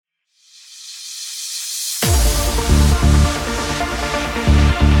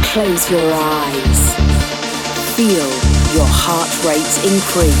Close your eyes. Feel your heart rate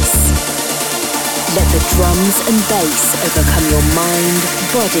increase. Let the drums and bass overcome your mind,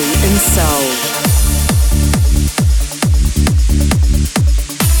 body and soul.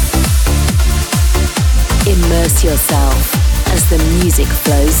 Immerse yourself as the music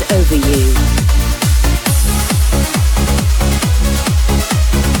flows over you.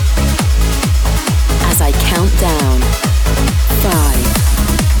 As I count down, 5,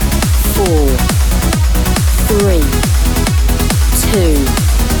 4, 3, 2,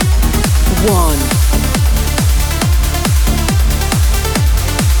 1.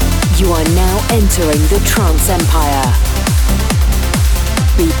 You are now entering the Trance Empire.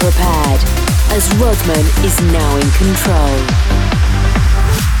 Be prepared, as Rodman is now in control.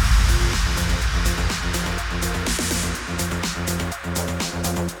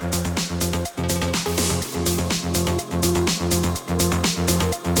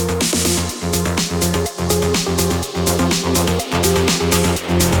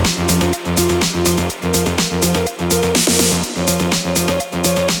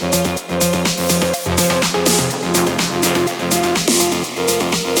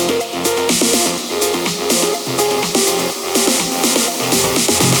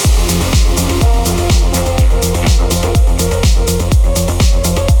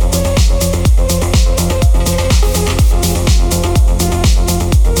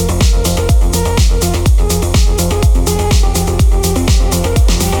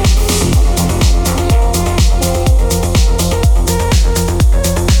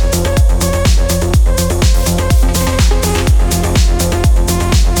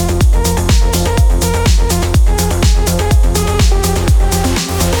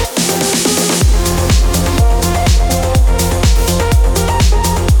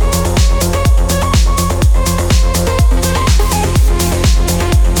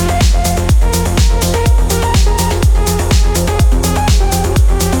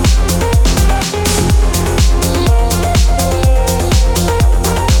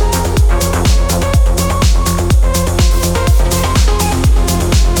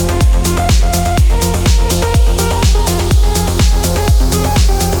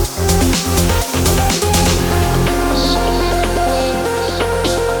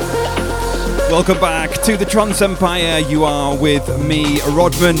 Welcome back to the Trance Empire. You are with me,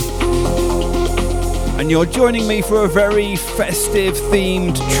 Rodman, and you're joining me for a very festive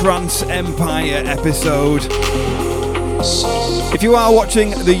themed Trance Empire episode. If you are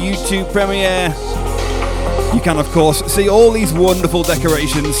watching the YouTube premiere, you can of course see all these wonderful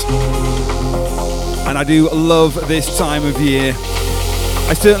decorations, and I do love this time of year.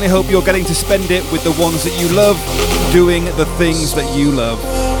 I certainly hope you're getting to spend it with the ones that you love, doing the things that you love.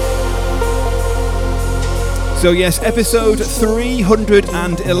 So yes, episode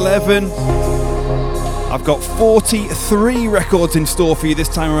 311. I've got 43 records in store for you this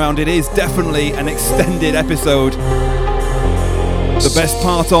time around. It is definitely an extended episode. The best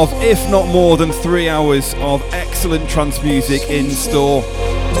part of, if not more than 3 hours of excellent trance music in store.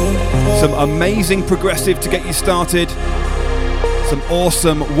 Some amazing progressive to get you started. Some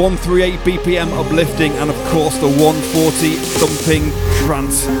awesome 138 BPM uplifting, and of course the 140 thumping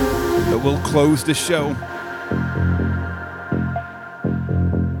trance that will close the show.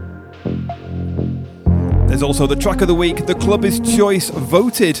 There's also the track of the week, the Clubber's Choice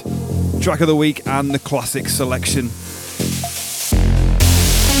voted track of the week, and the classic selection.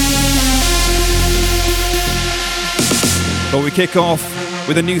 But we kick off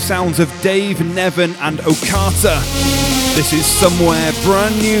with the new sounds of Dave Nevin and Okata. This is Somewhere,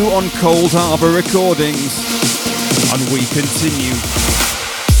 brand new on Cold Harbour Recordings, and we continue.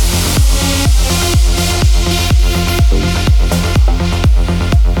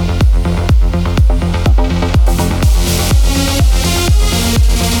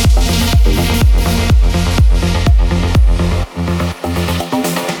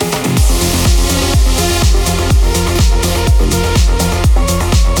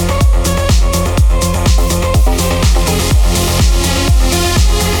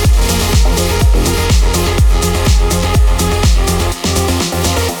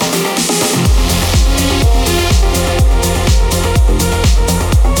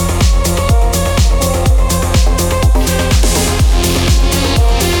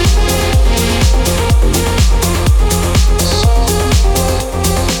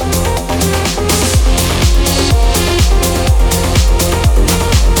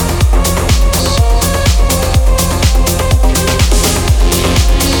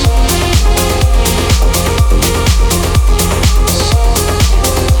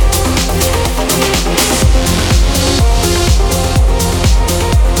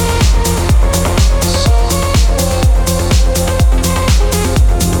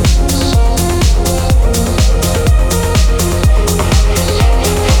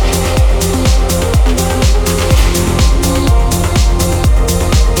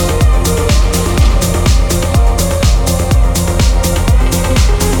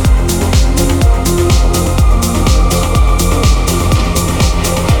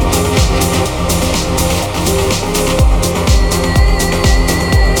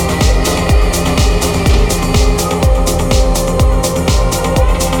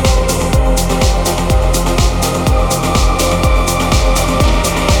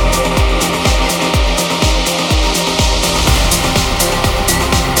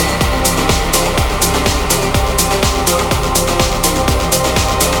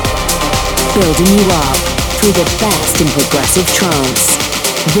 building you up through the best in progressive trance.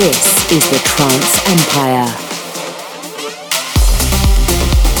 This is the Trance Empire.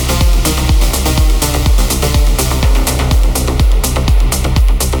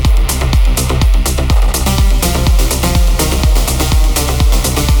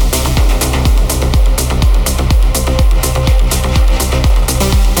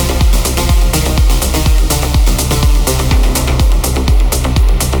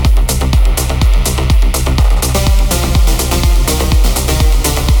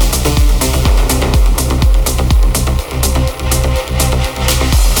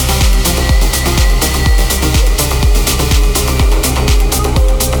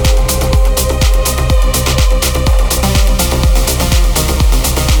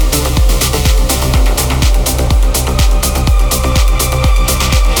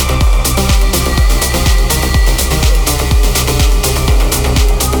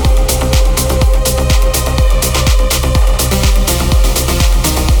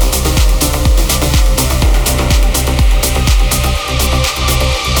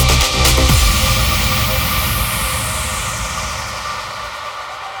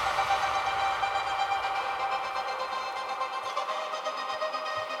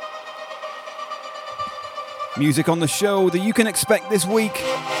 Music on the show that you can expect this week.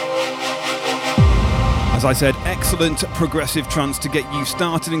 As I said, excellent progressive trance to get you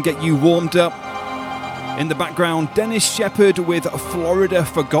started and get you warmed up. In the background, Dennis Shepard with Florida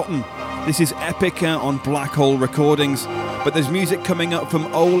Forgotten. This is Epica on Black Hole Recordings. But there's music coming up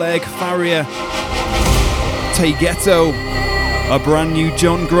from Oleg Faria, Teghetto, a brand new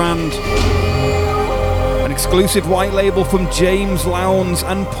John Grand, an exclusive white label from James Lowndes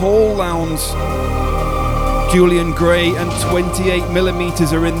and Paul Lowndes. Julian Gray and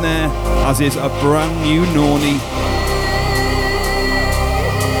 28mm are in there, as is a brand new Norny.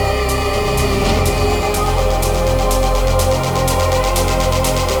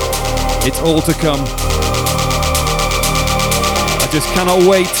 It's all to come. I just cannot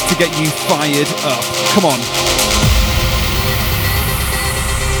wait to get you fired up. Come on.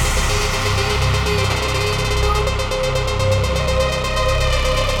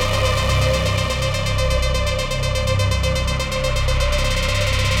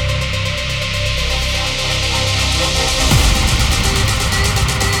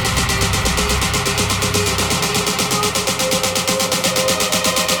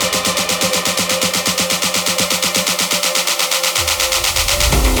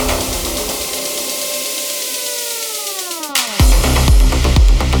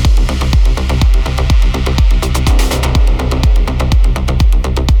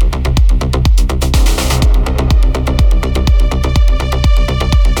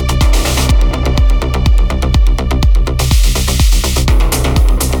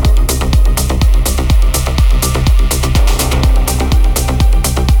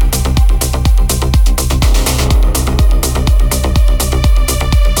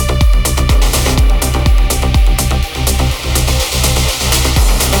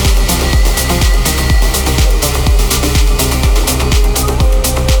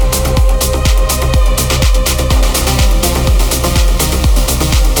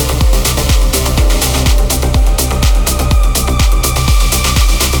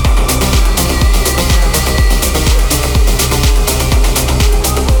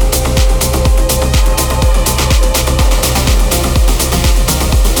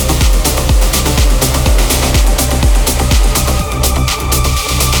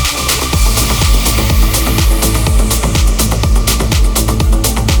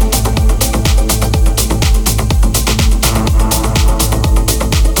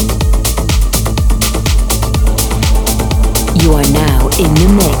 In the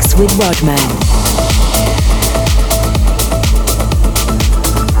mix with Rodman.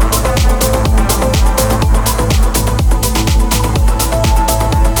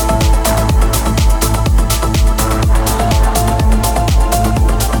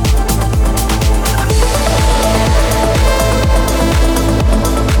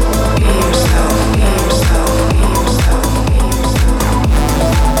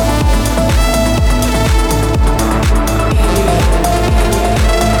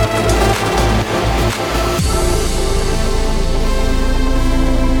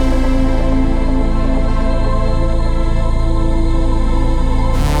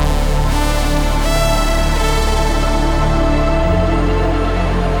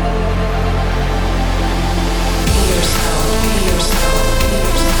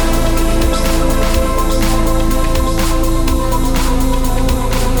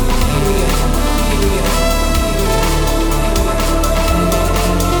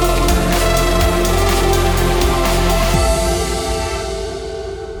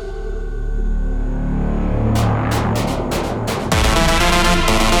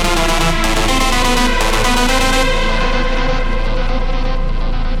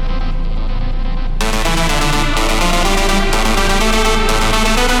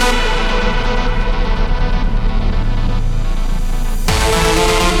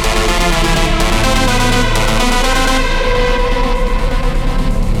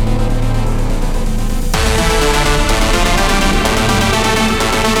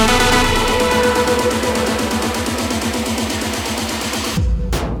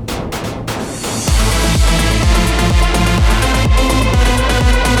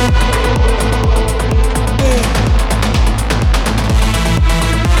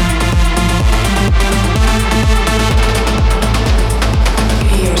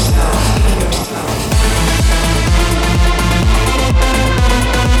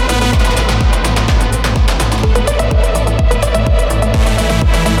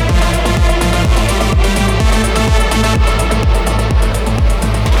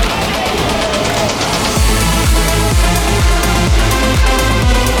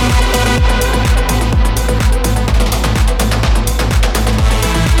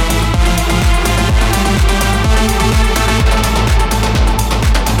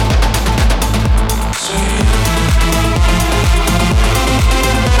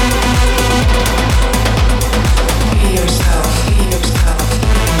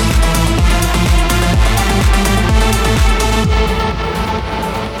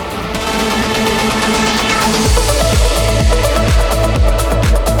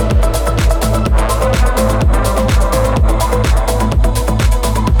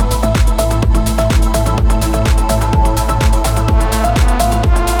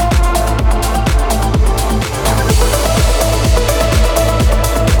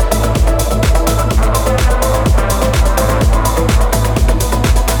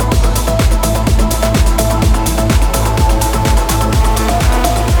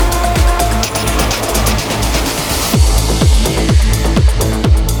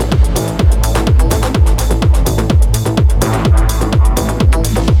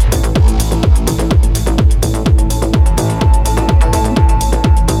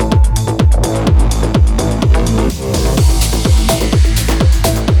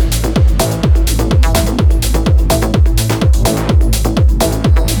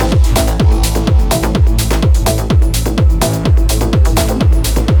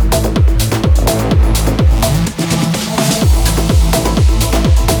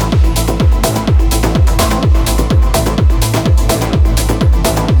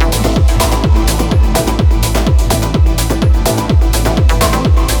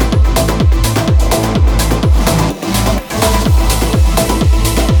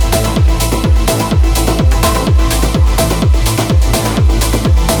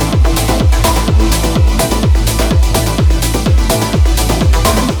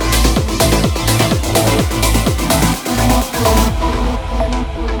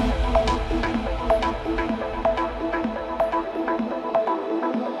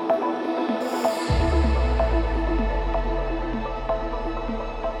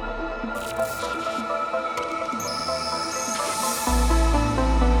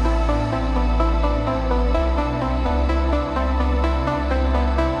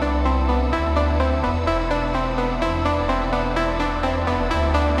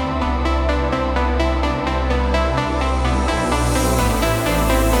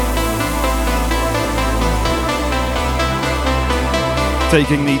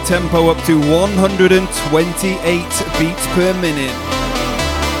 taking the tempo up to 128 beats per minute.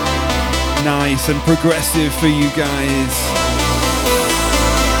 Nice and progressive for you guys.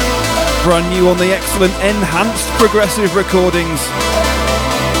 Brand new on the excellent Enhanced Progressive recordings.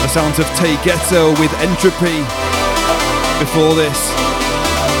 The sounds of Tay Ghetto with Entropy. Before this,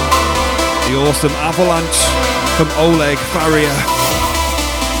 the awesome Avalanche from Oleg Faria.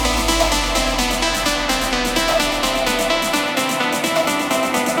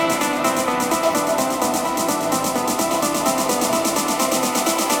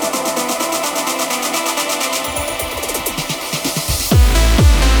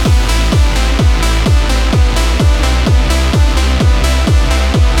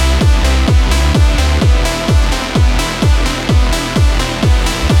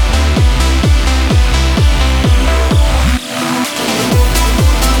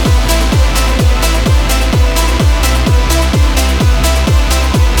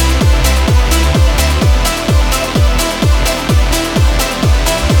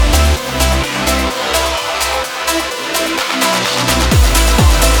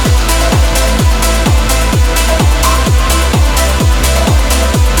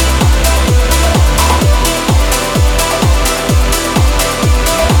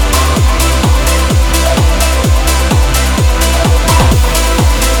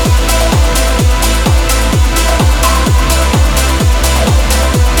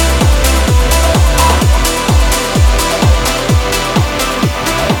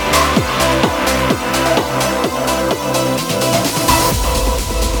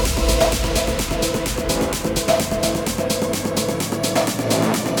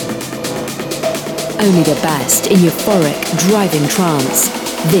 Only the best in euphoric, driving trance.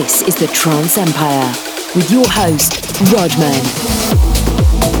 This is the Trance Empire with your host, Rodman.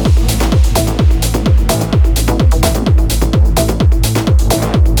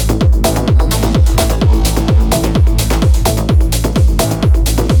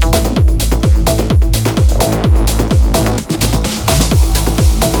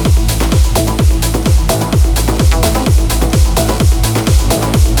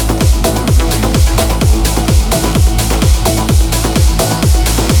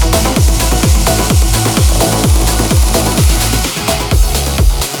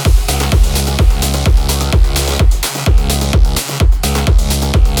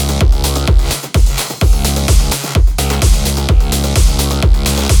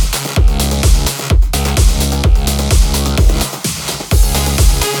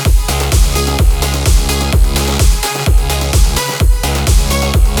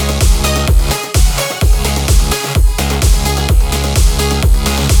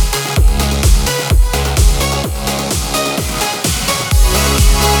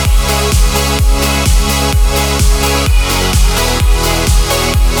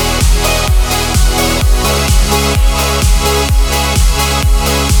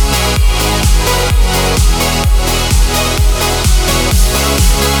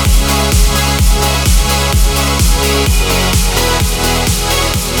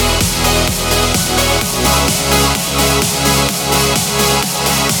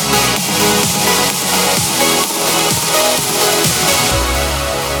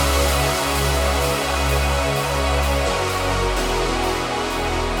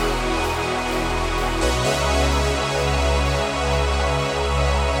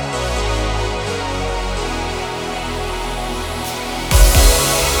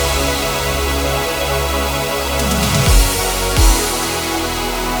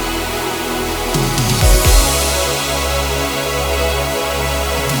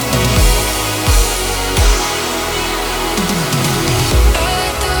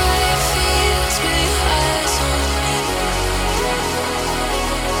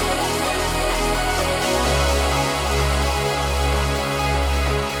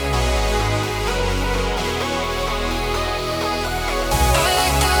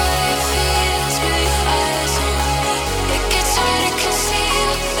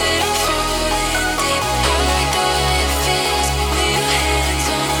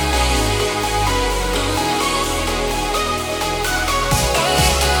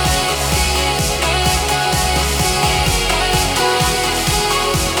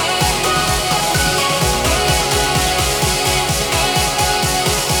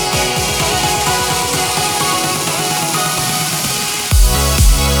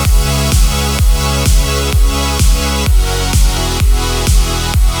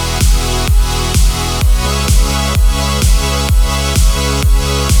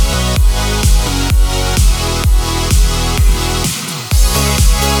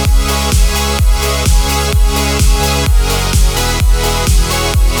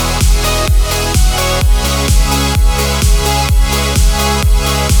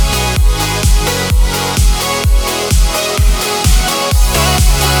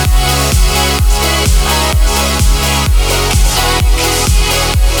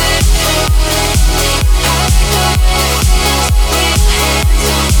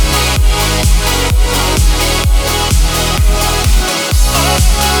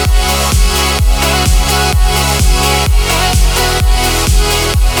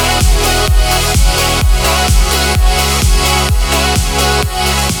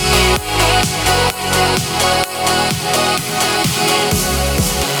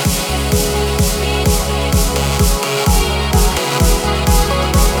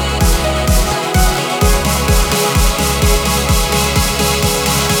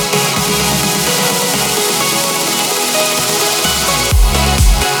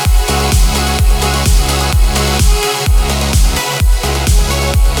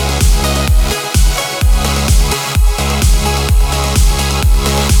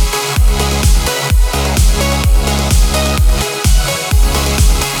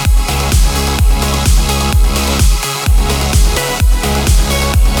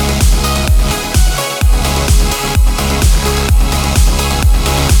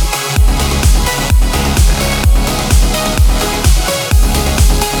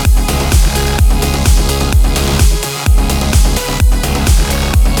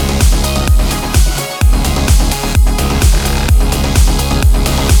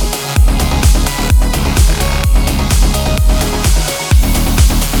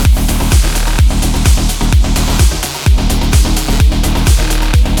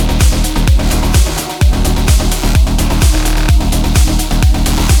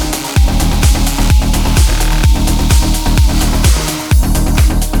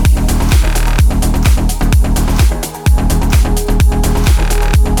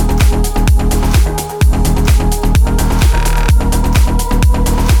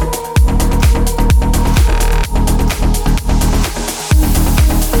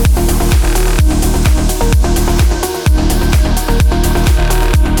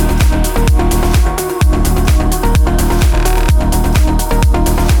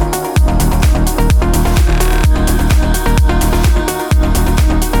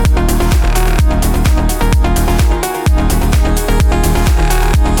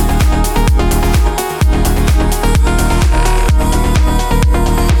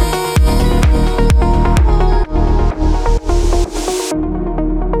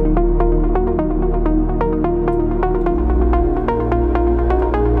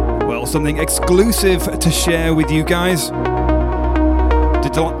 well, something exclusive to share with you guys.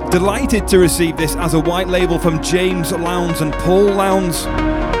 Delighted to receive this as a white label from James Lowndes and Paul Lowndes.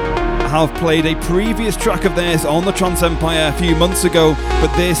 I have played a previous track of theirs on the Trance Empire a few months ago,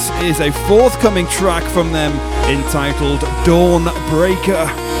 but this is a forthcoming track from them entitled Dawn Breaker.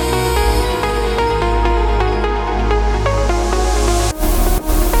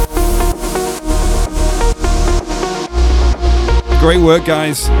 Great work,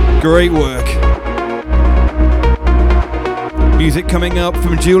 guys. Great work. Music coming up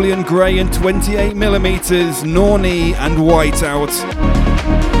from Julian Gray and 28mm, Norney and Whiteout.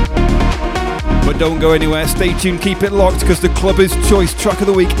 But don't go anywhere, stay tuned, keep it locked, because the Clubber's Choice track of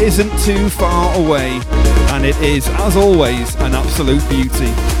the week isn't too far away. And it is, as always, an absolute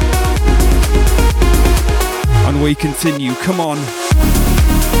beauty. And we continue, come on.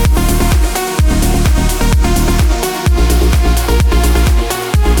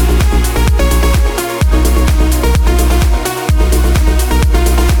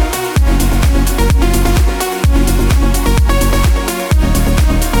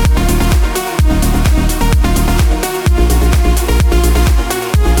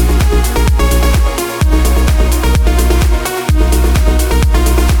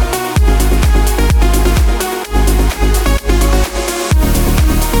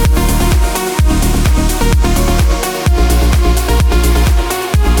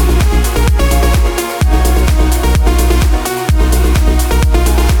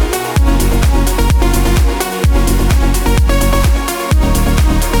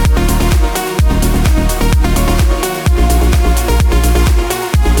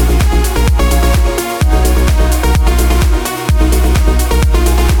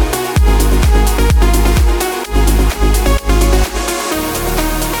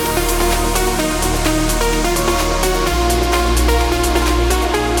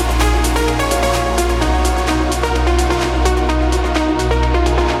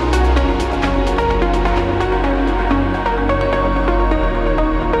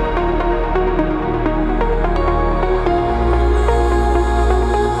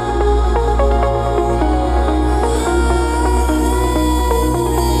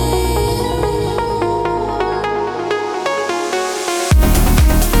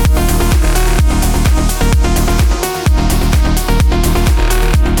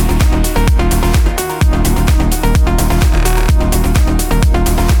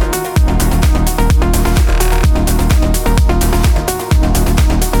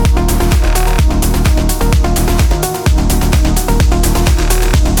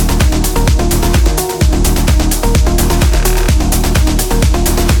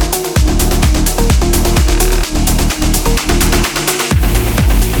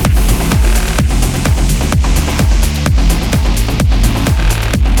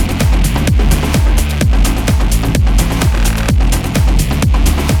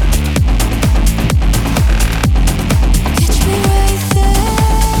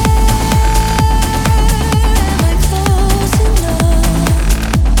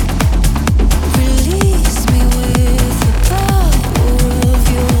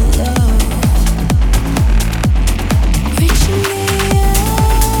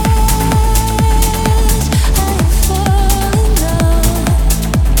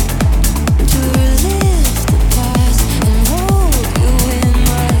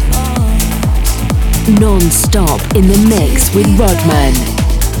 Non-stop in the mix with Rodman.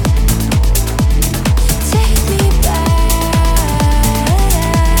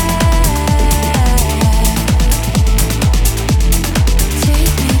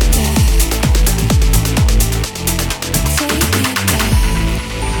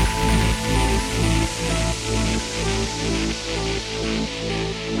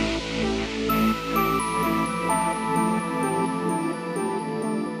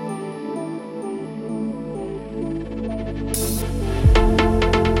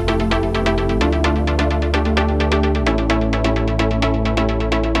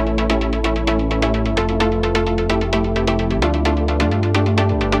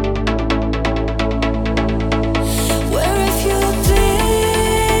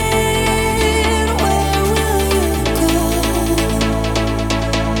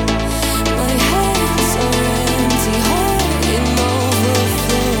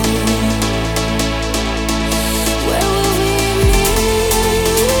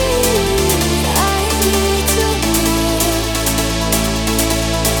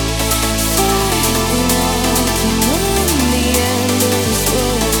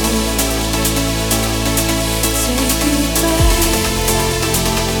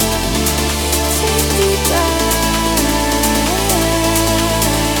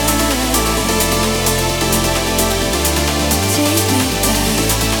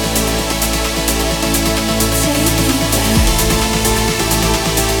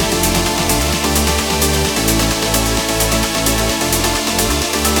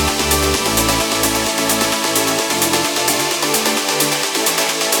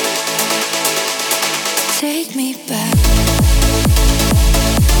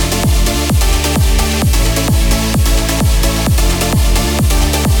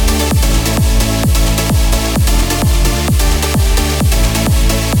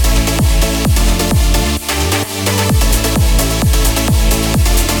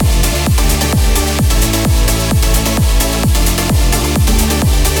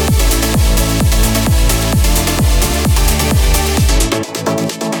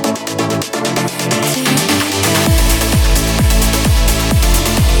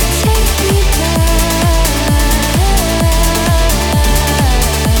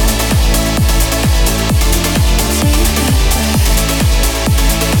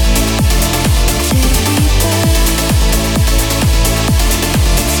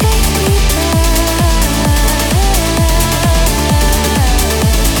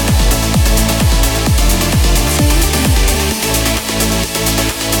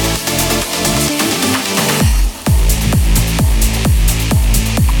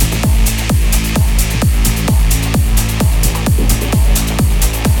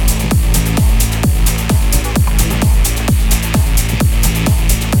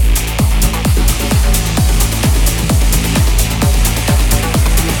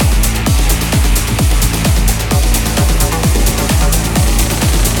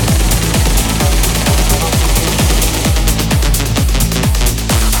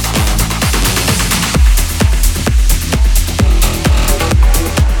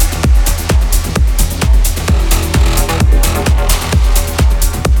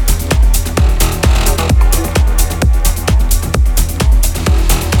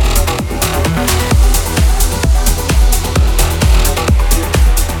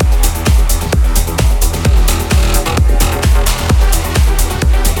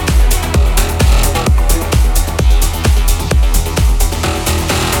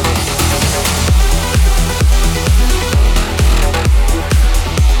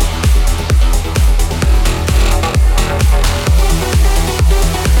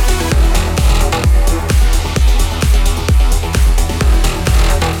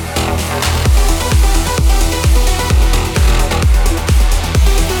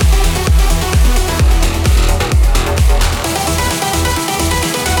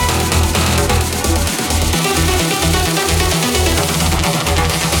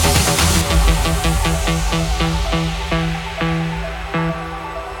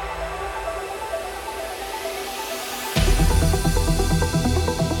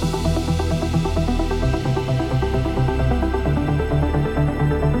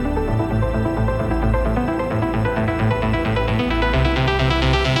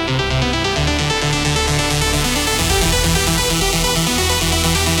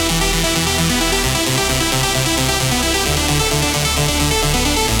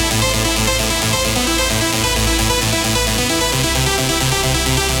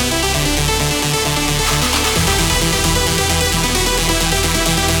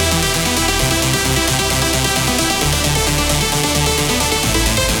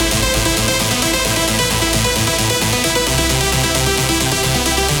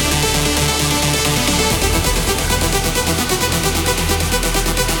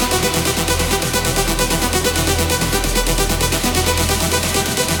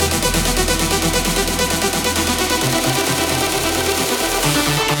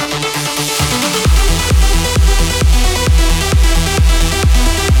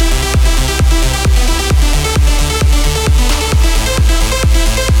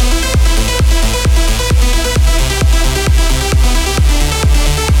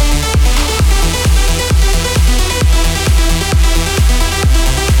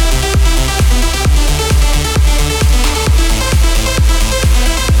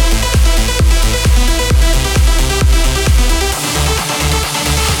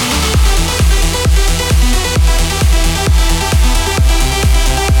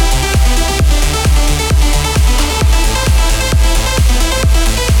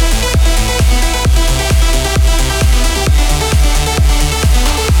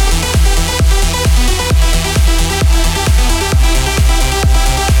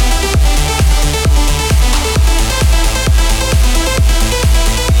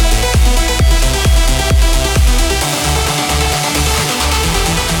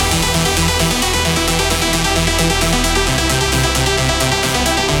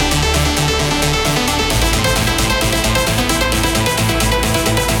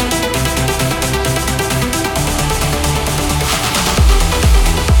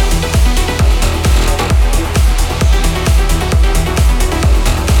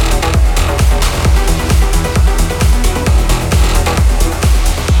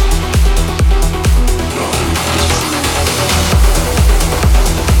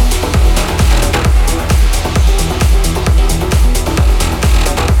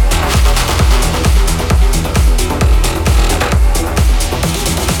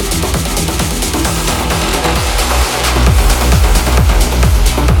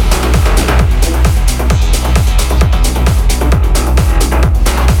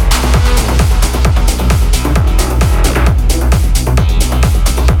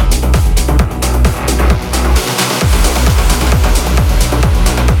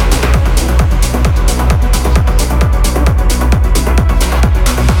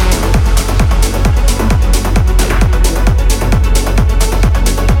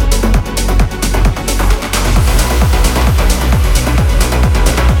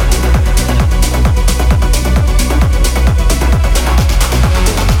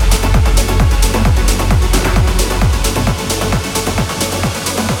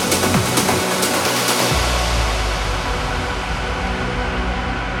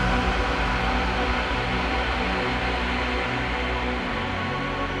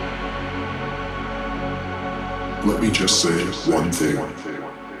 Let me just say one thing.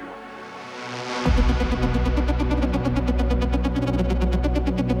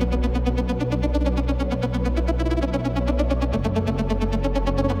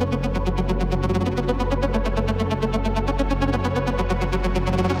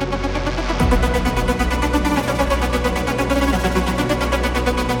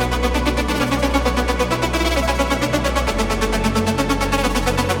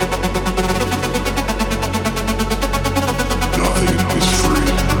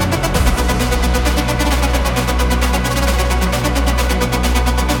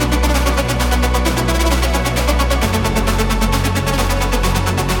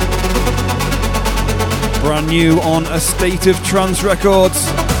 New on A State of Trance Records,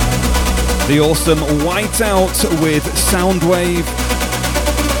 the awesome Whiteout with Soundwave.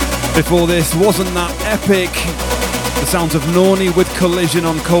 Before this, wasn't that epic? The sounds of Norny with Collision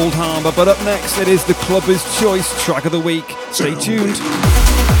on Cold Harbour. But up next, it is the Clubber's Choice track of the week. Stay tuned.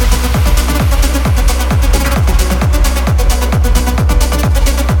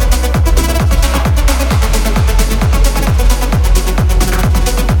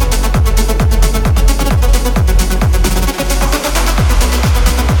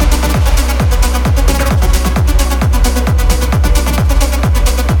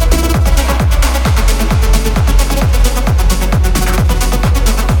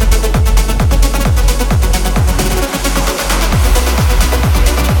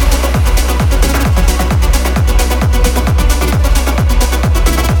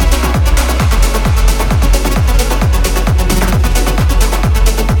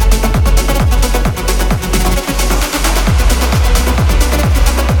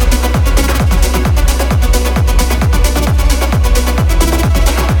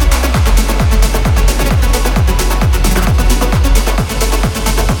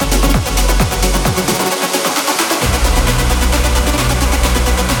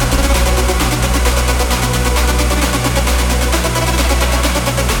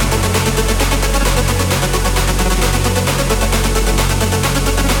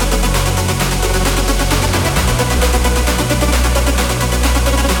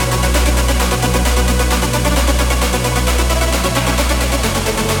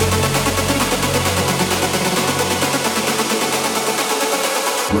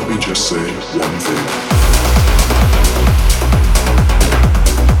 just say one thing.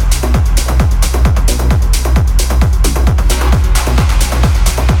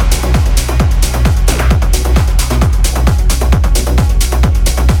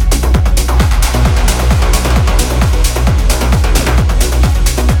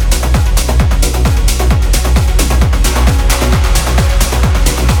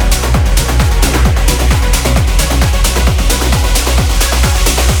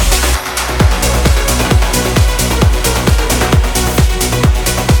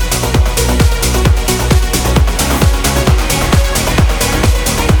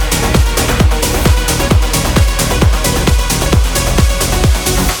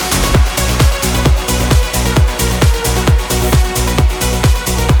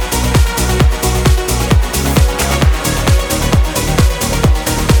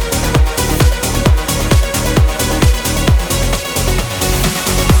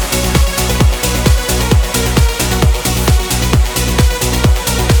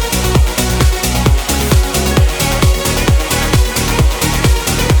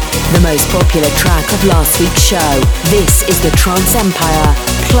 Most popular track of last week's show. This is the Trance Empire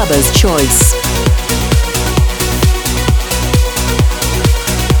Clubber's Choice.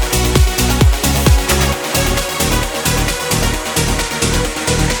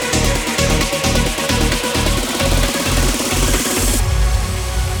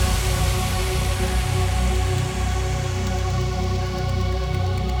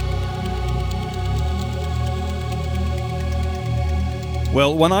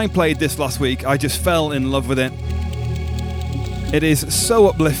 Well, when I played this last week, I just fell in love with it. It is so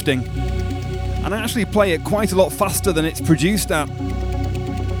uplifting, and I actually play it quite a lot faster than it's produced at.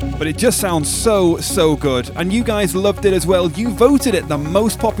 But it just sounds so good, and you guys loved it as well. You voted it the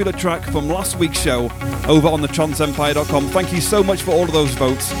most popular track from last week's show over on the TranceEmpire.com. Thank you so much for all of those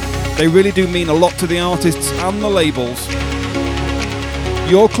votes. They really do mean a lot to the artists and the labels.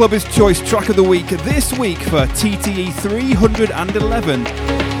 Your Clubber's Choice track of the week this week for TTE 311,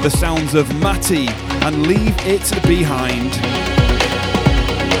 the sounds of Matty and Leave It Behind.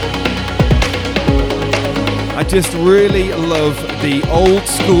 I just really love the old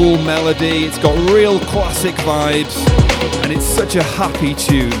school melody. It's got real classic vibes and it's such a happy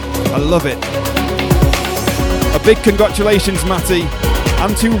tune. I love it. A big congratulations, Matty.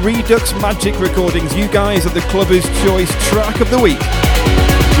 and to Redux Magic Recordings. You guys are the Clubber's Choice Track of the Week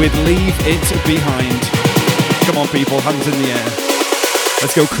with Leave It Behind. Come on, people, hands in the air.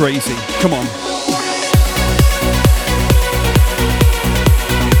 Let's go crazy. Come on.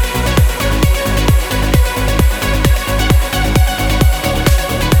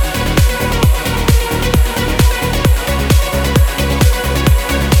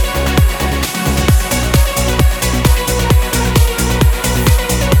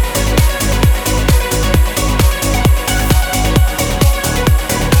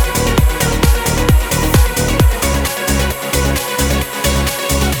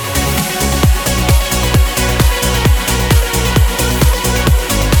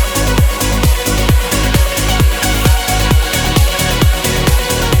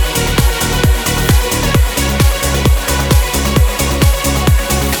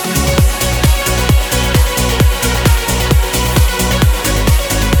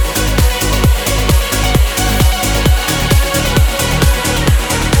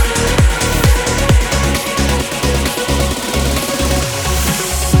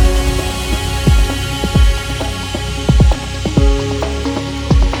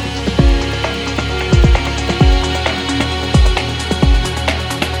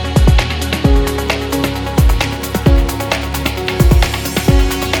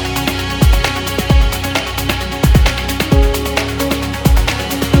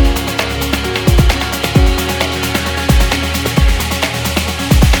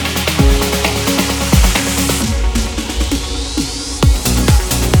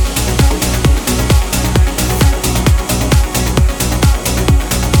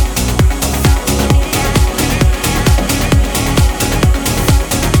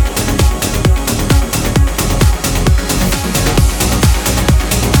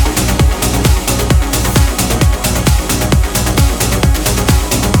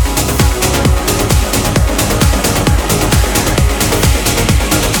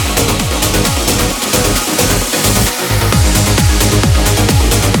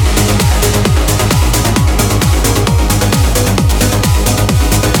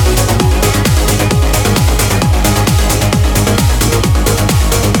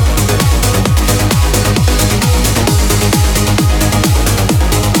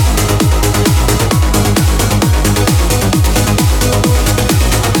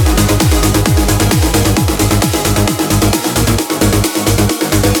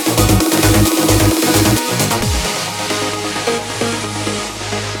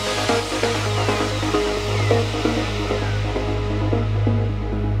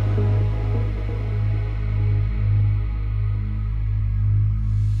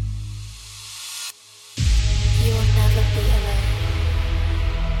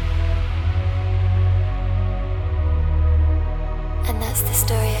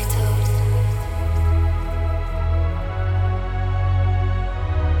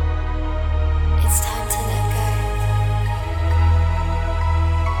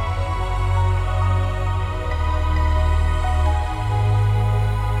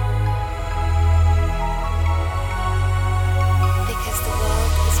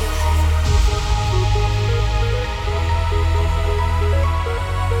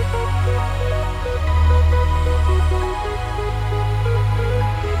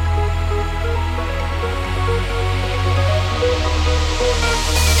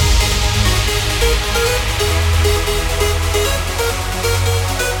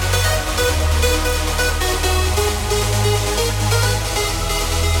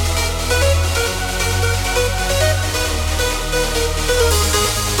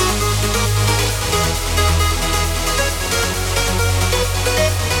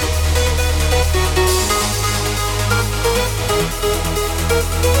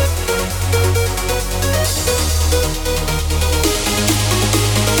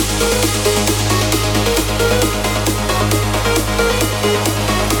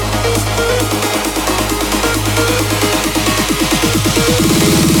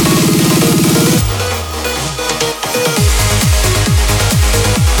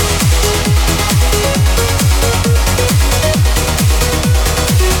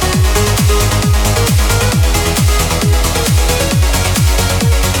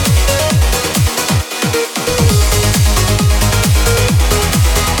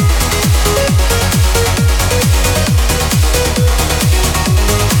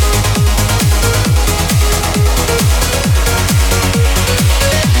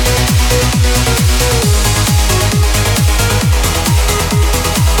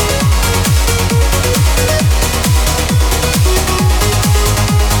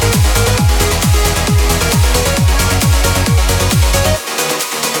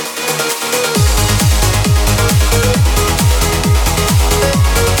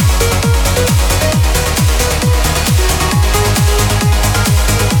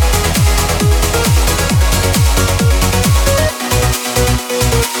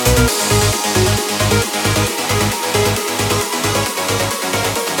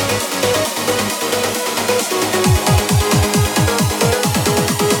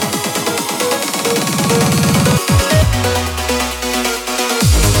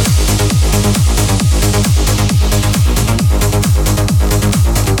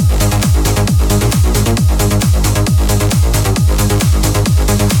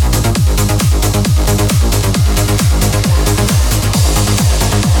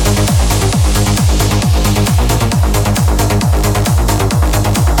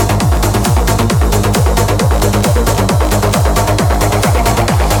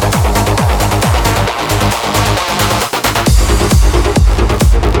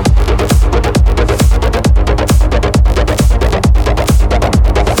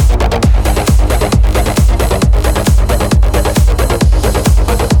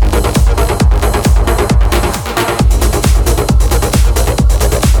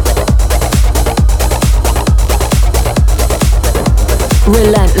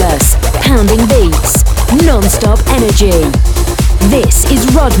 Relentless, pounding beats, non-stop energy. This is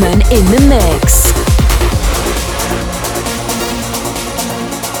Rodman in the mix.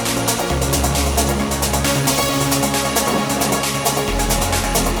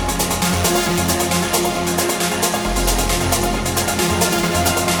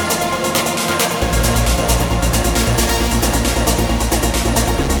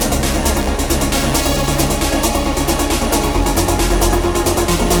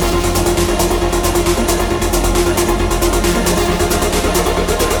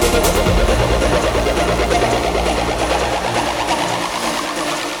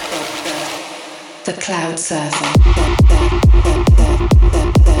 Cloud surfer.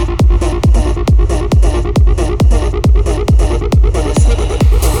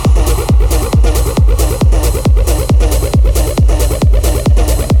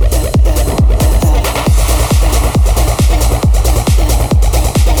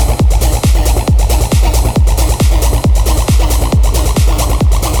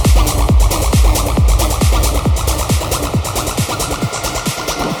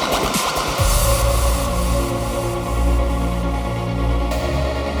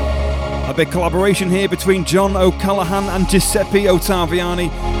 A big collaboration here between John O'Callaghan and Giuseppe Ottaviani.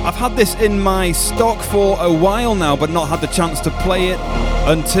 I've had this in my stock for a while now, but not had the chance to play it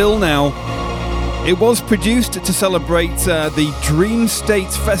until now. It was produced to celebrate the Dream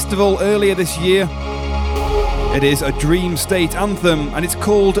State Festival earlier this year. It is a Dream State anthem, and it's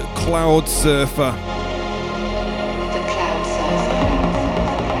called Cloud Surfer.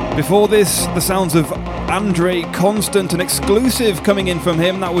 Before this, the sounds of Andre Constant, an exclusive coming in from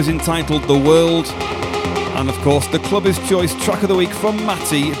him that was entitled The World. And of course, the Clubber's Choice track of the week from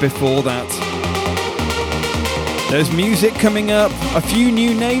Matty before that. There's music coming up, a few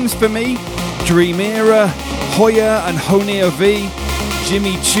new names for me. Dream Era, Hoya and Honia V,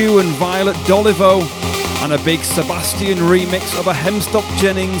 Jimmy Chu and Violet Dolivo, and a big Sebastian remix of a Hemstock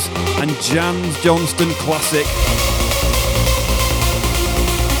Jennings and Jan Johnston classic.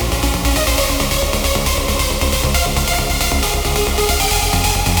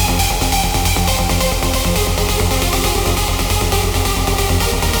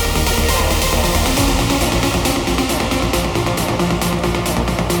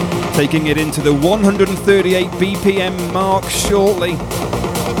 Taking it into the 138 BPM mark shortly.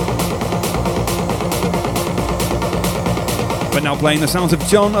 But now playing the sounds of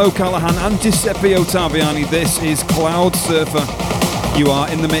John O'Callaghan and Giuseppe Ottaviani, this is Cloud Surfer. You are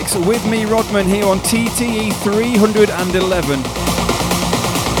in the mix with me, Rodman, here on TTE 311.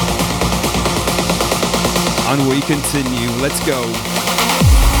 And we continue, let's go.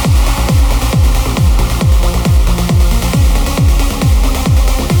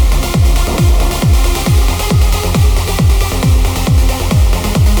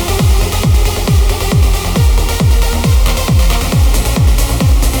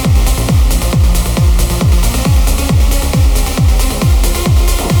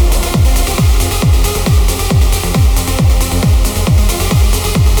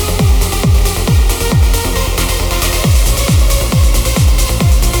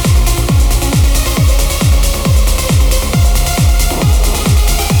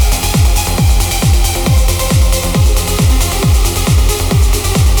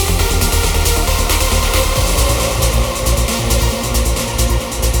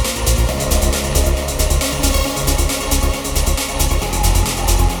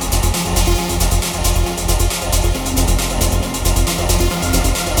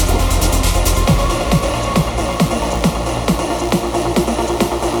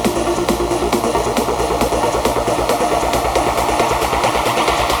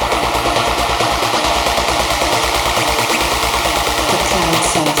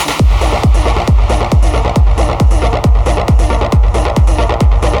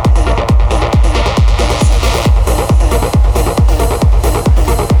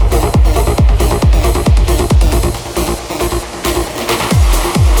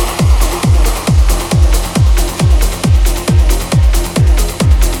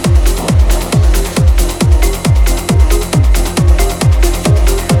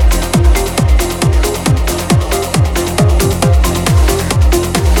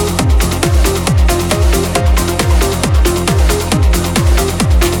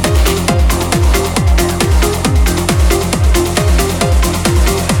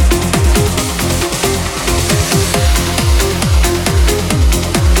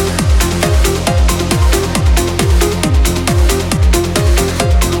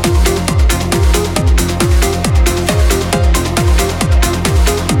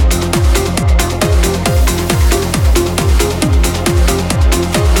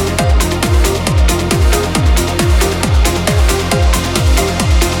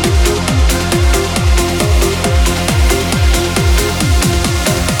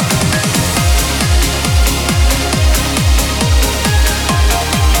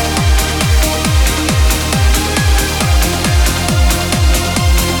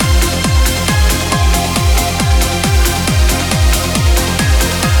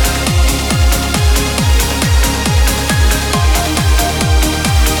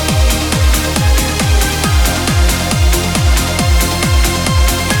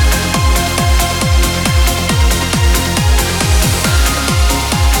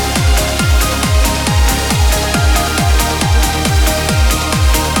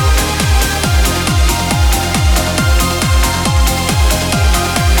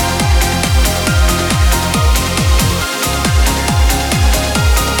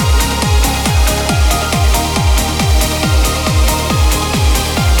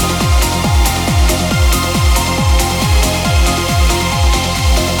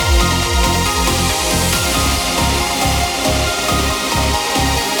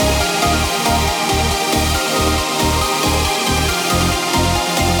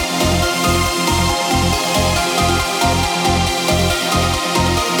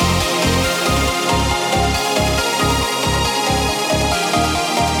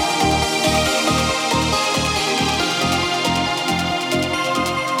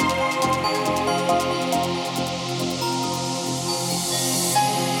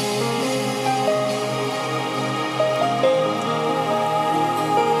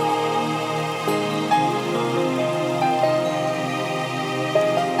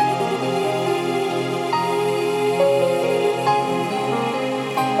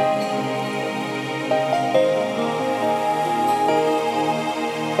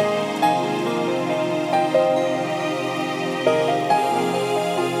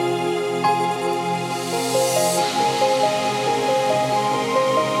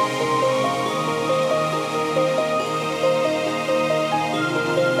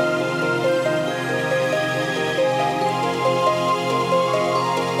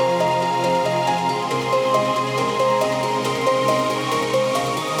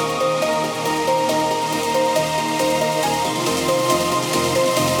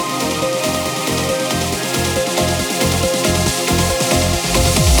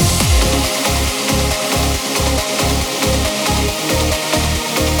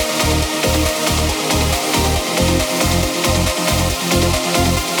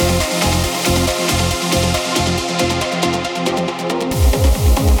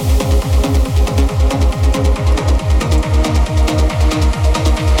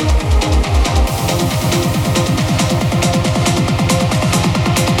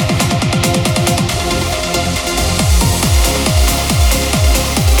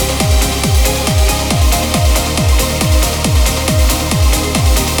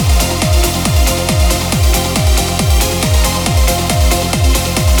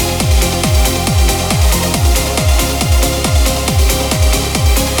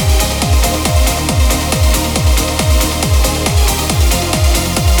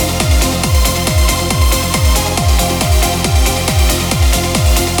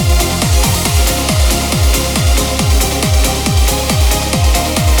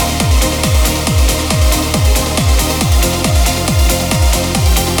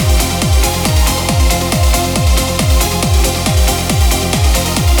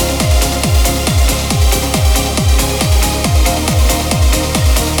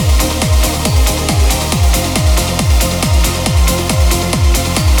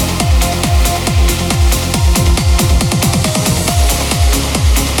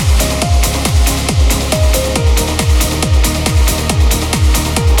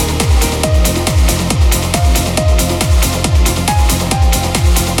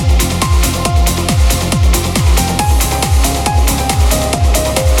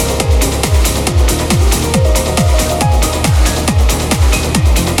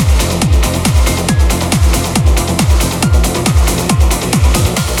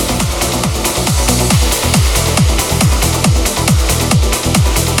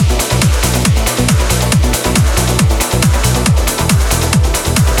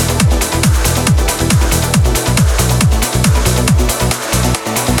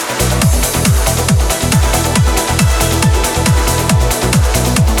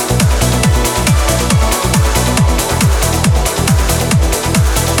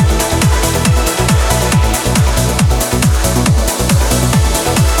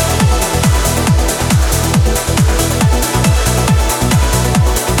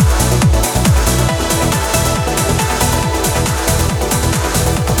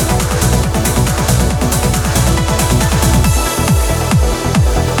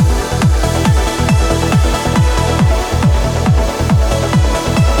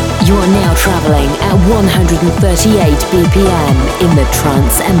 You are now traveling at 138 BPM in the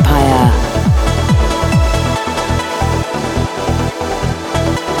Trance Empire.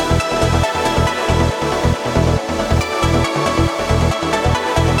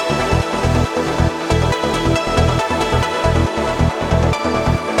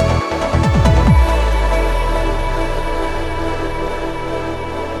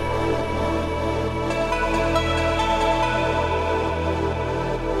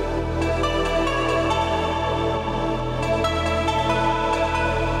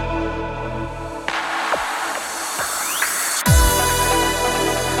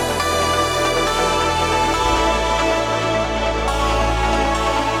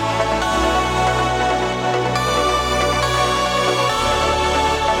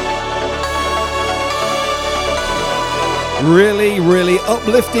 Really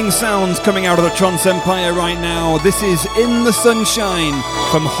uplifting sounds coming out of the Trance Empire right now. This is In the Sunshine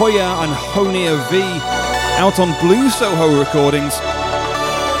from Hoya and Honia V, out on Blue Soho Recordings.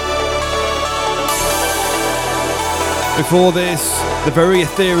 Before this, the very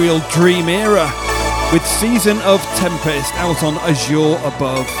ethereal Dream Era with Season of Tempest out on Azure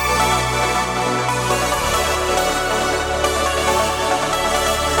Above.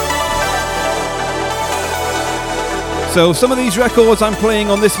 So some of these records I'm playing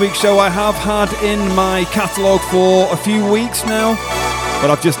on this week's show I have had in my catalogue for a few weeks now, but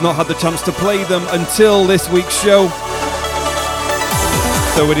I've just not had the chance to play them until this week's show.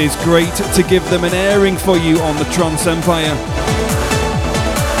 So it is great to give them an airing for you on the Trance Empire.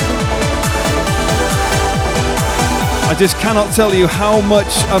 I just cannot tell you how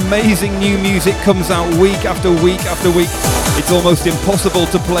much amazing new music comes out week after week after week. It's almost impossible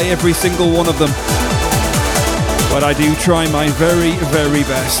to play every single one of them, but I do try my very, very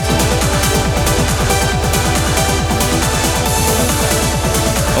best.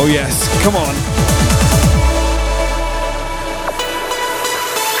 Oh yes, come on.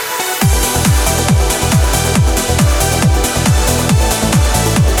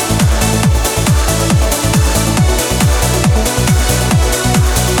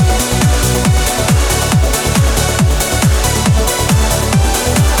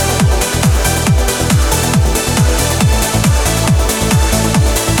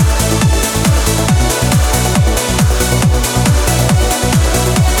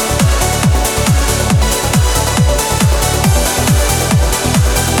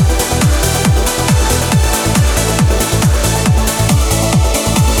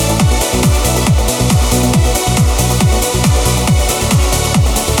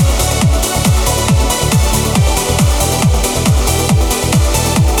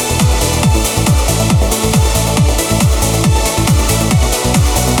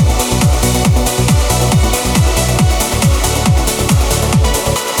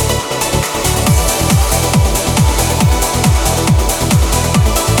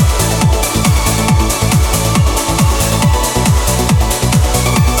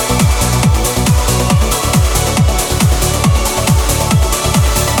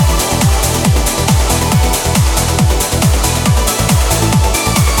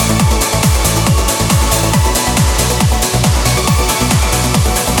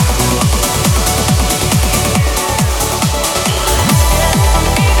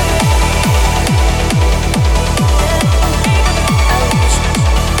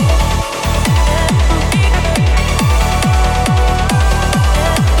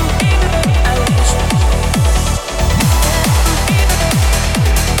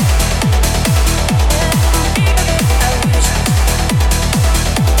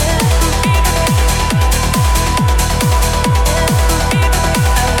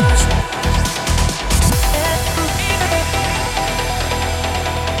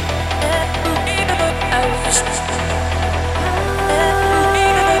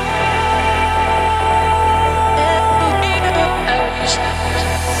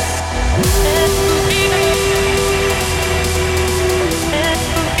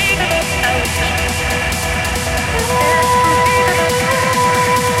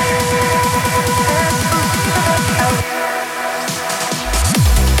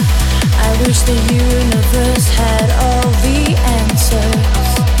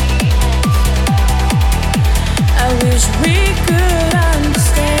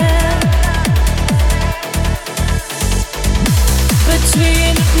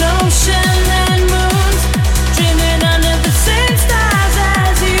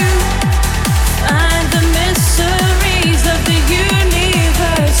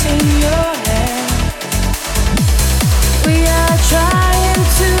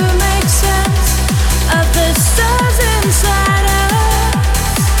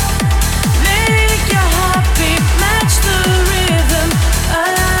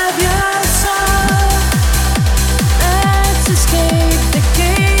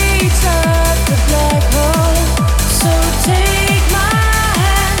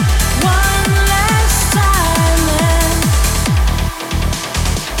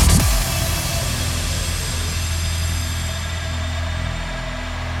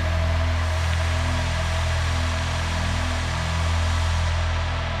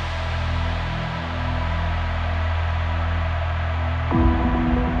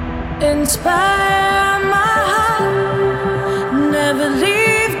 Inspire my heart, never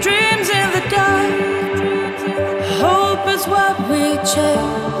leave dreams in the dark. Hope is what we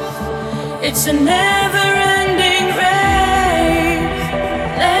chase, it's a never-ending race.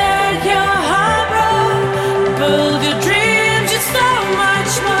 Let your heart roll, build your dreams, just so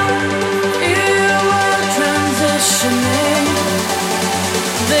much more. You are transitioning,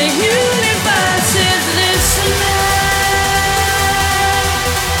 the universe is listening.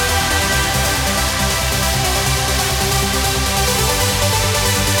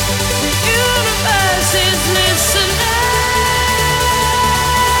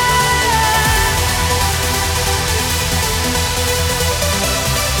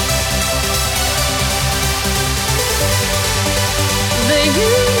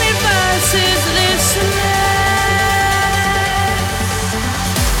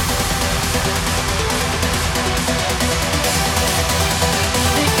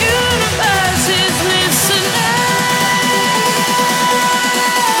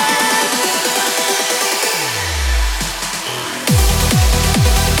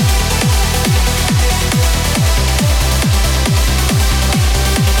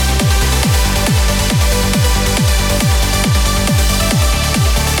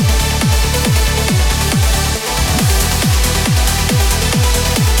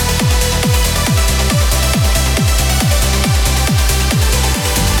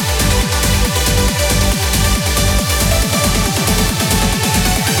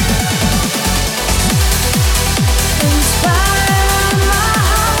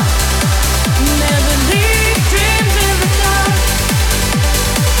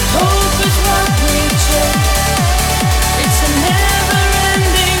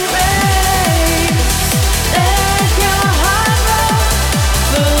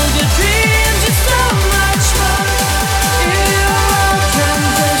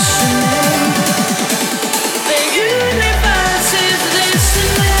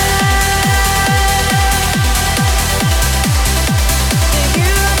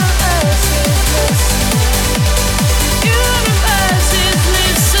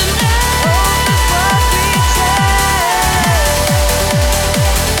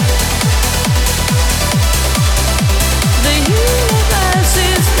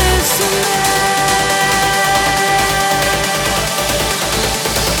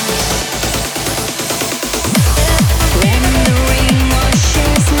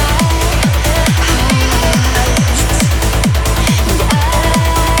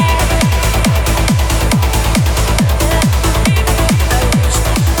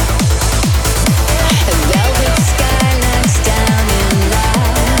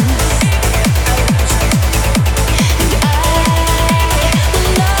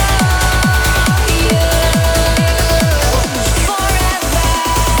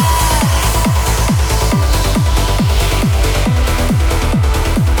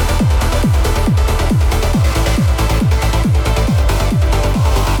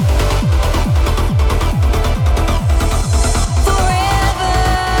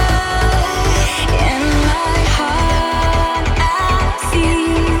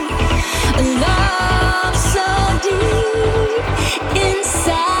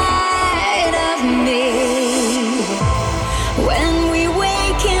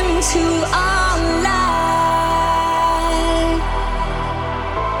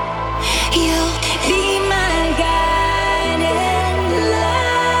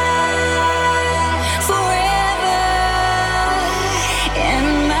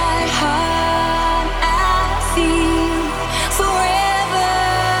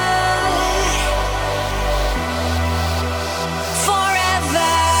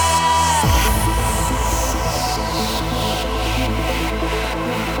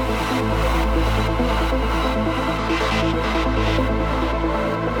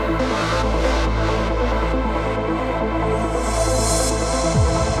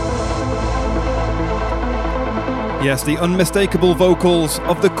 Yes, the unmistakable vocals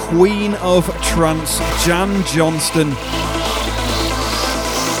of the Queen of Trance, Jan Johnston.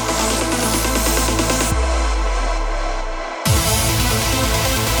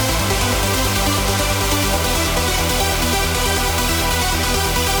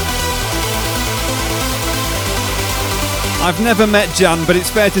 I've never met Jan, but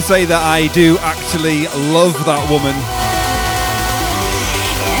it's fair to say that I do actually love that woman.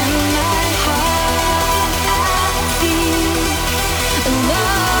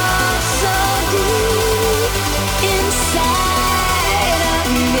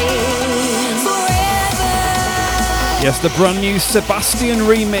 Yes, the brand new Sebastian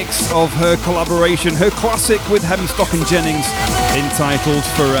remix of her collaboration, her classic with Hemstock and Jennings, entitled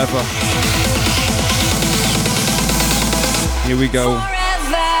Forever. Here we go.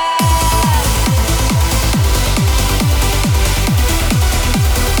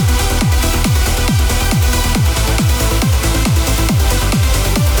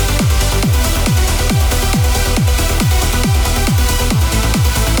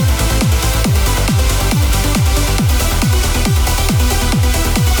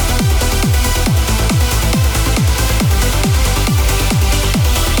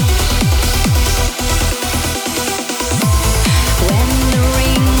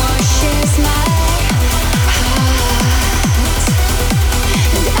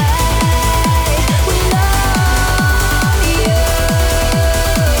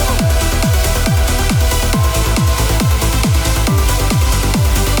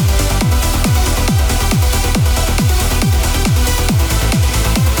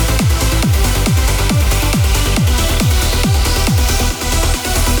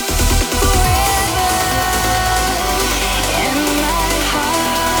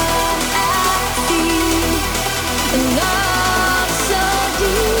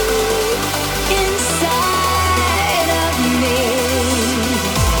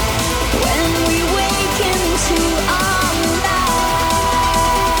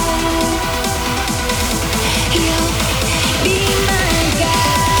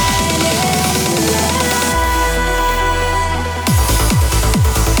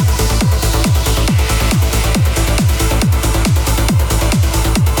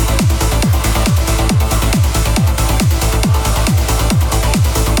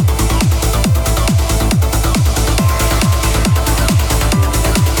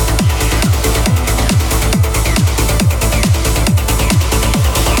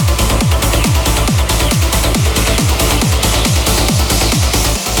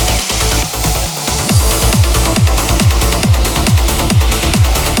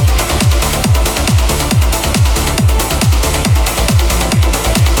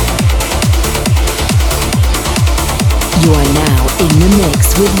 You are now in the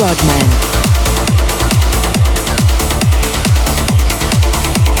mix with Rodman.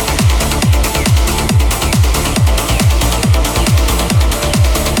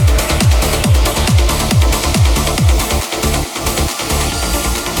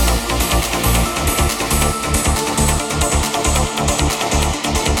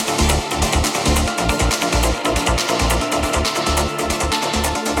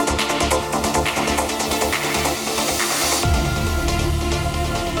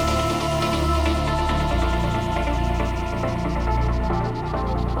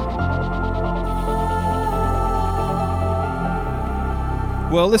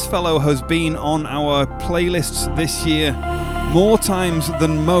 Well, this fellow has been on our playlists this year more times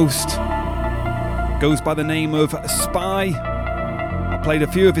than most. Goes by the name of Spy. I played a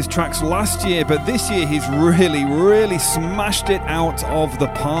few of his tracks last year, but this year he's really smashed it out of the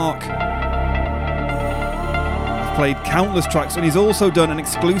park. I've played countless tracks, and he's also done an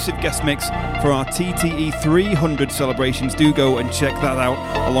exclusive guest mix for our TTE 300 celebrations. Do go and check that out,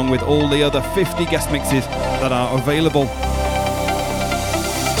 along with all the other 50 guest mixes that are available.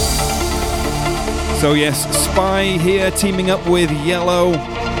 So yes, Spy here teaming up with Yellow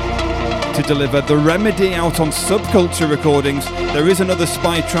to deliver The Remedy out on Subculture Recordings. There is another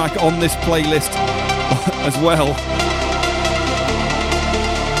Spy track on this playlist as well.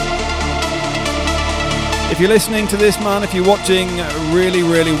 If you're listening to this, man, if you're watching, really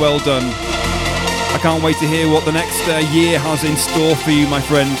well done. I can't wait to hear what the next year has in store for you, my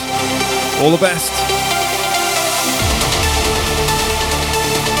friend. All the best.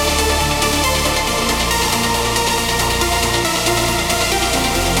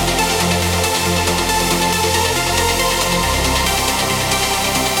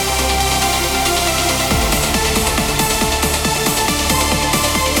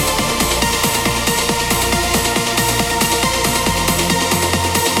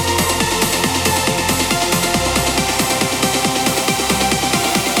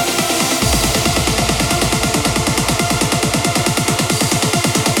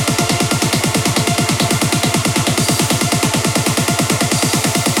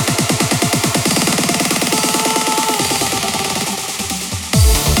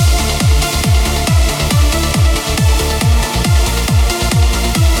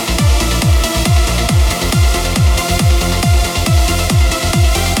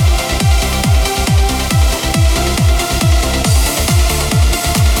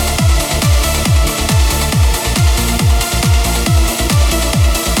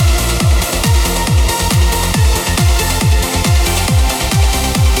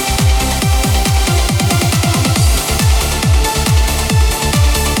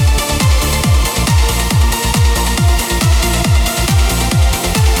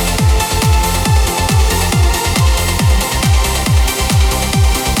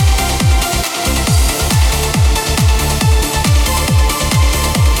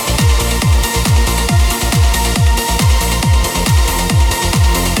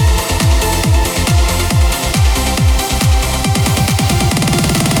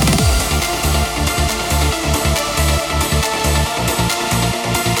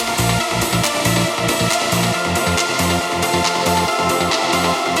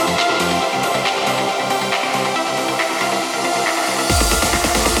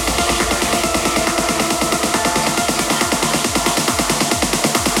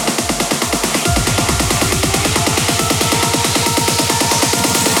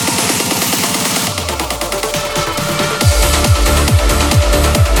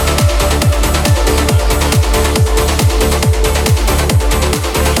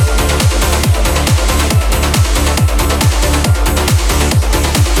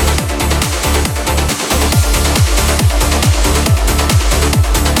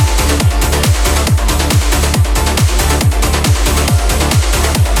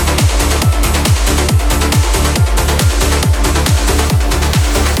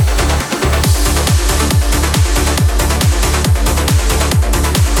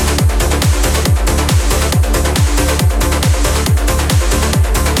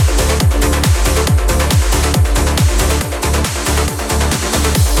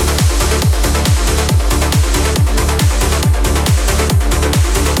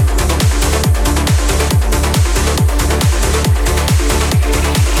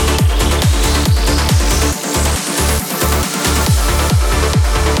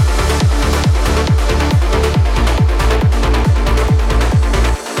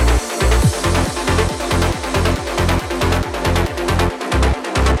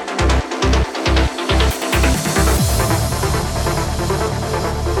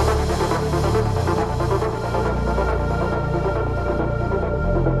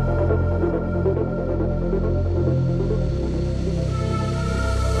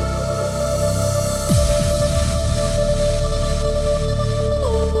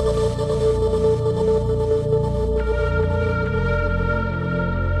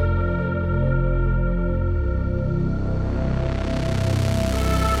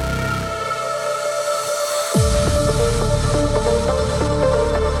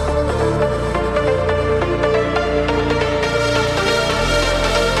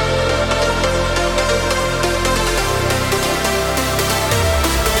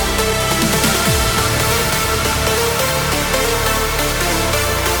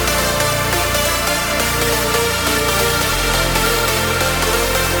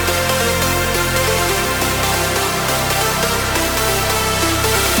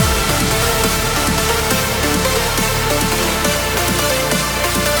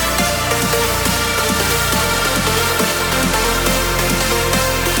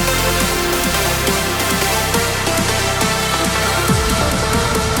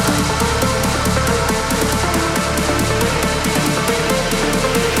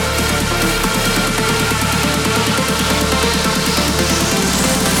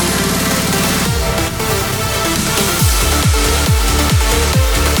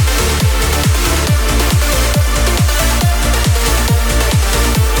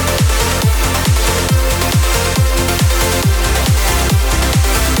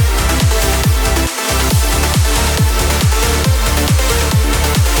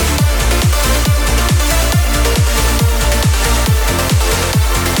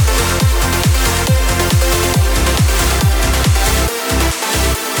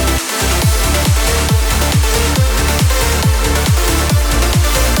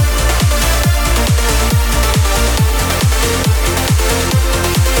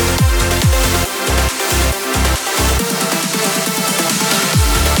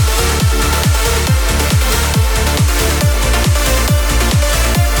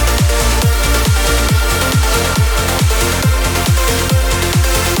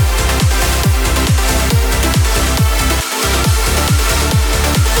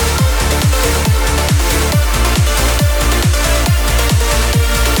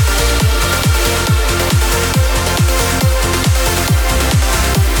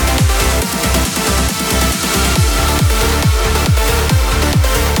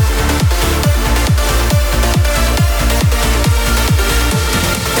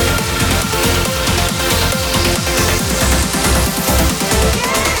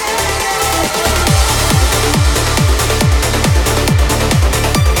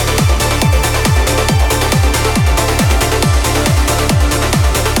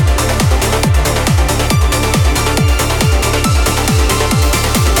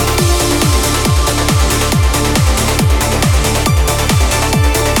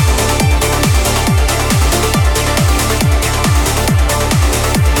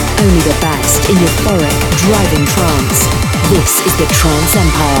 in euphoric, driving trance. This is the Trance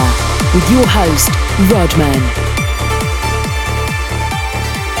Empire with your host, Rodman.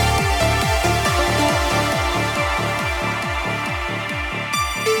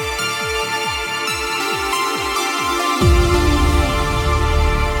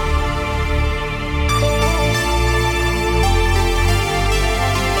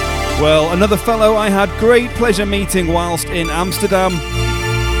 Well, another fellow I had great pleasure meeting whilst in Amsterdam,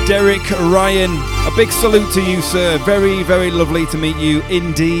 Derek Ryan. A big salute to you, sir. Very, very lovely to meet you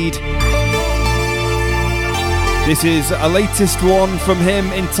indeed. This is a latest one from him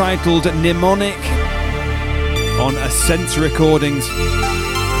entitled Mnemonic on Ascent Recordings.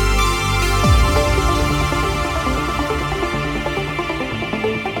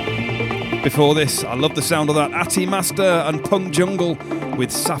 Before this, I love the sound of that Atty Master and Punk Jungle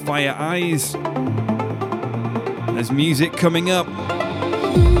with Sapphire Eyes. There's music coming up.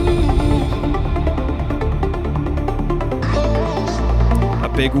 A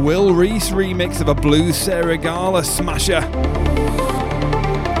big Will Reese remix of a Blue Sarah Gala smasher.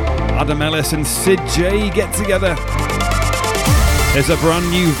 Adam Ellis and Sid J get together. There's a brand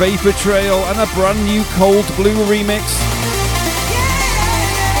new Vapor Trail and a brand new Cold Blue remix.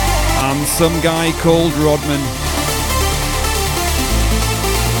 And some guy called Rodman.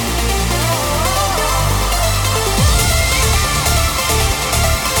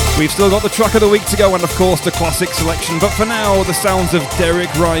 We've still got the track of the week to go and of course the classic selection, but for now the sounds of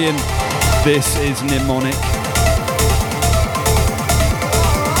Derek Ryan. This is Mnemonic.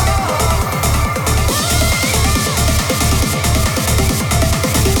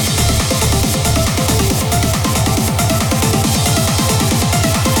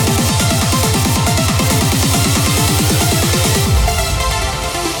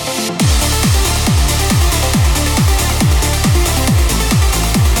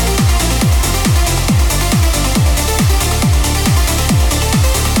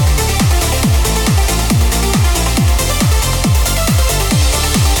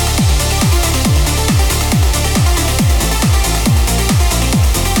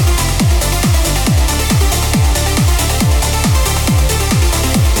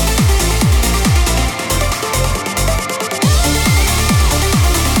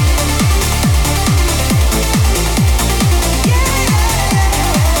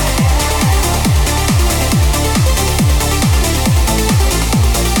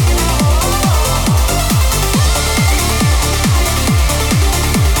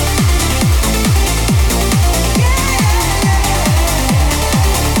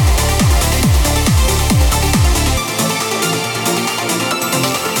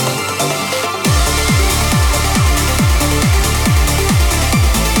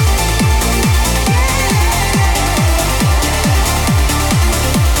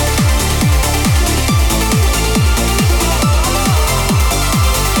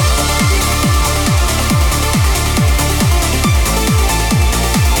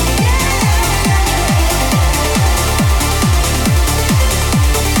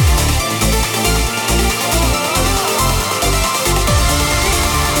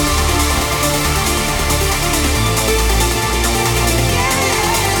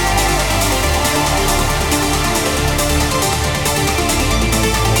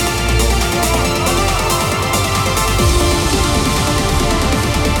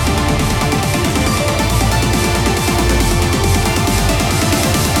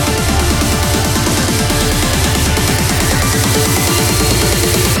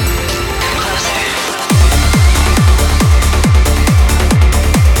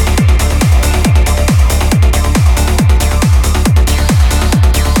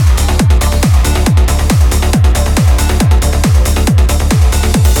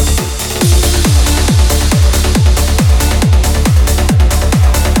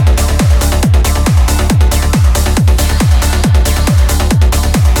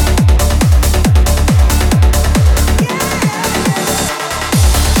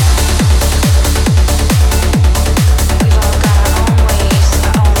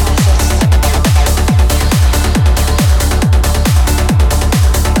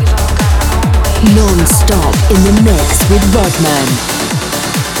 Non-stop in the mix with Rodman.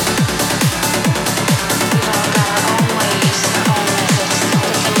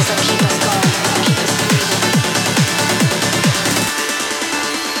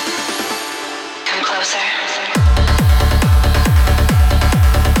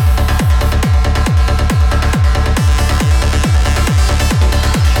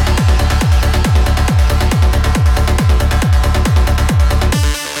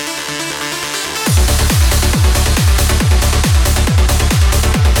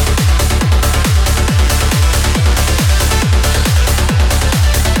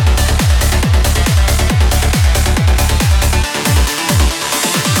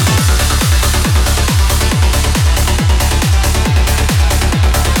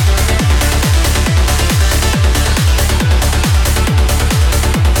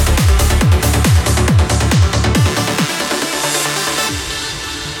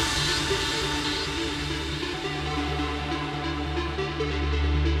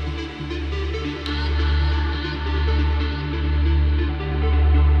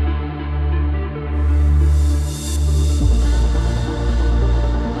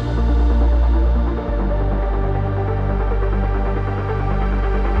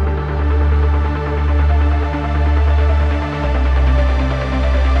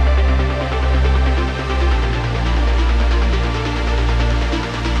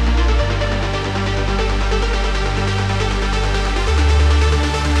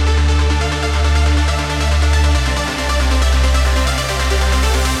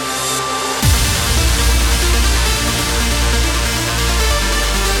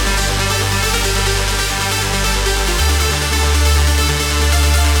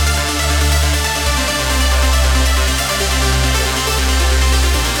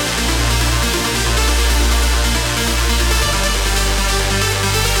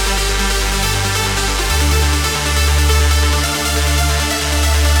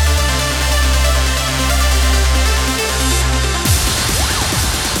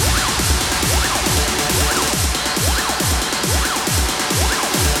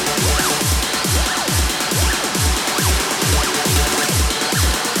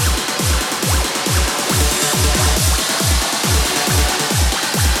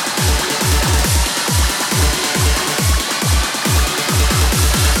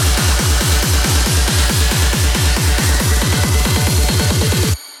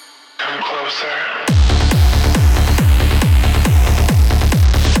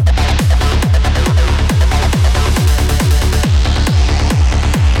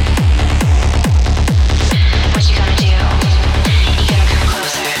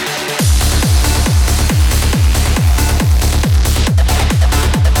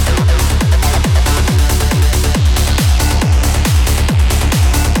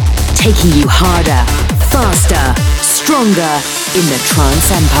 taking you harder, faster, stronger in the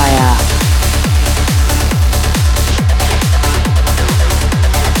Trance Empire.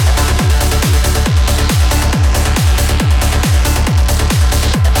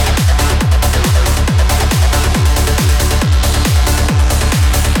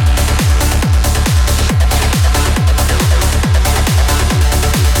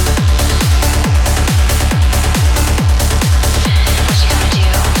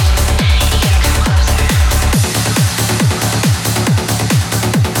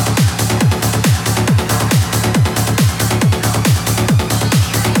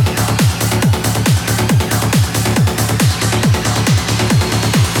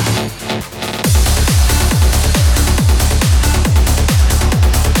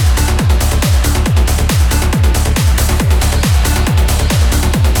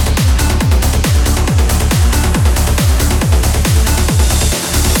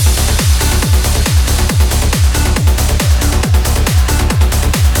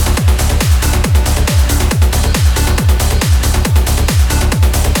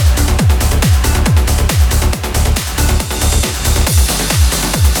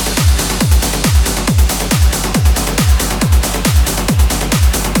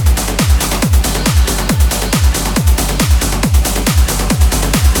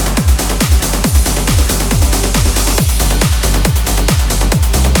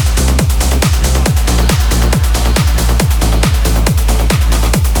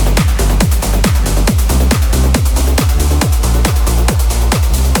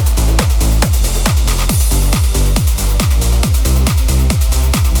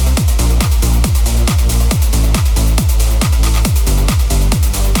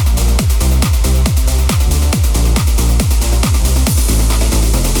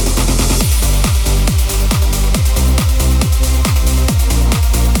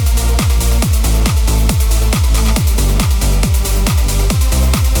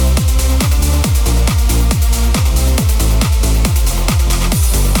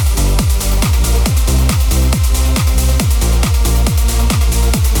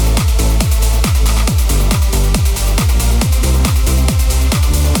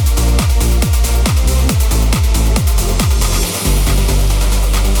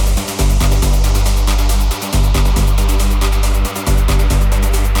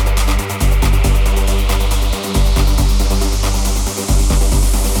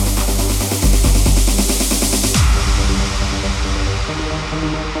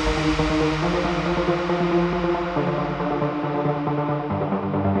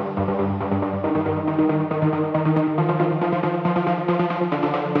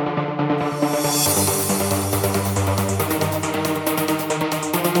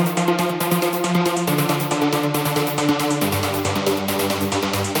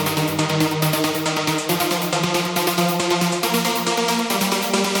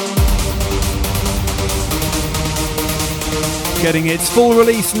 Getting its full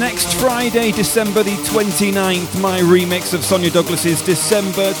release next Friday, December the 29th, my remix of Sonia Douglas's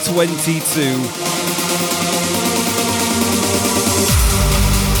December 22.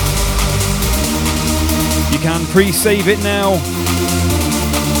 You can pre-save it now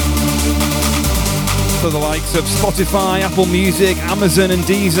for the likes of Spotify, Apple Music, Amazon and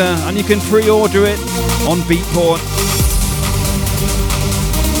Deezer, and you can pre-order it on Beatport.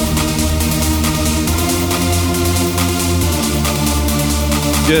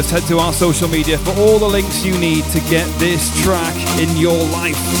 Just head to our social media for all the links you need to get this track in your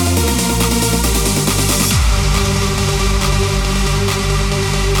life.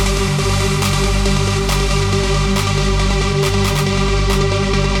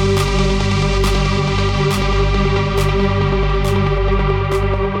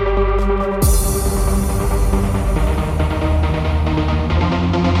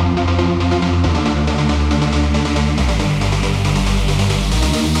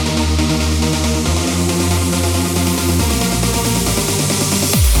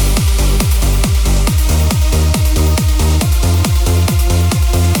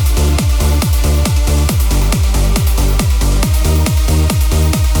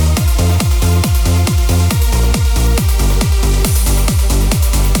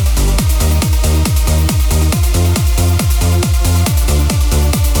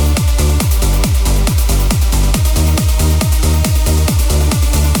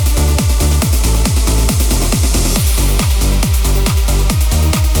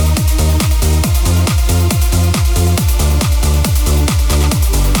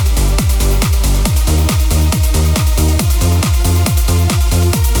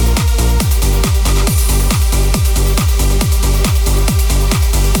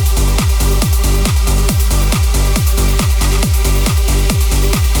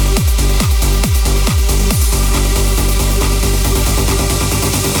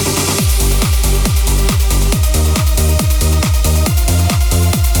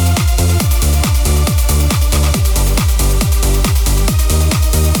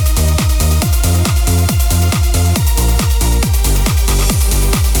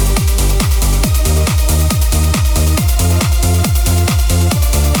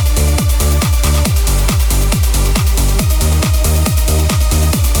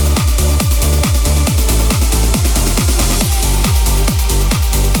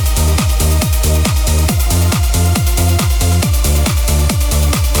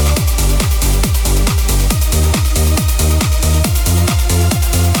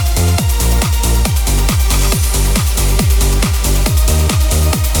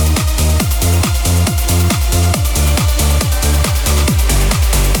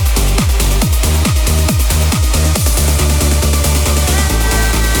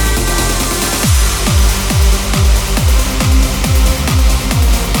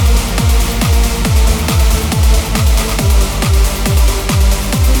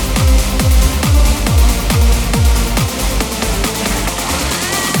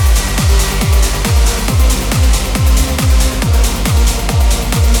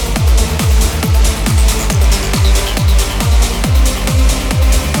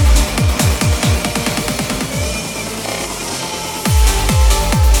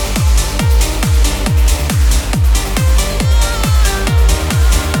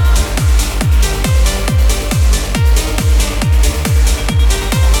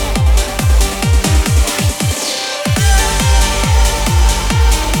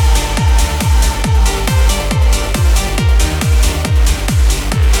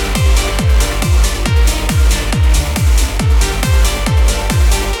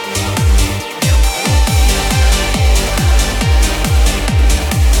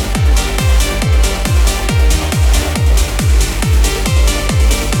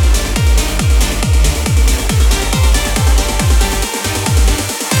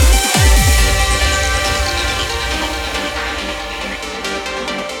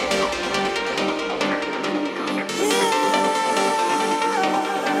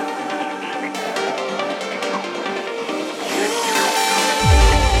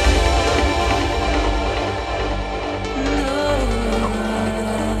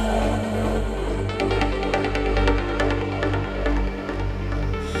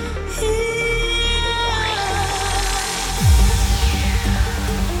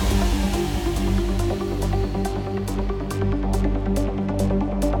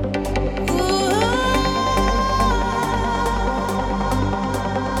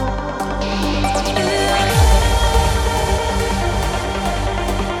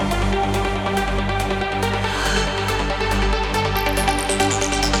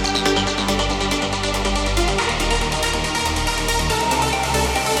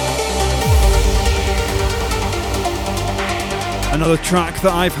 Another track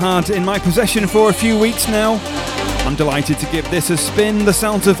that I've had in my possession for a few weeks now. I'm delighted to give this a spin. The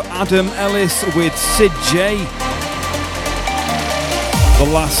sounds of Adam Ellis with Sid J.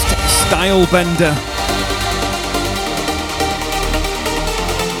 The Last Style Bender.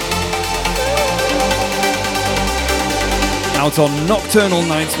 Out on Nocturnal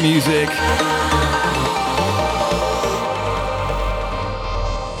Nights Music.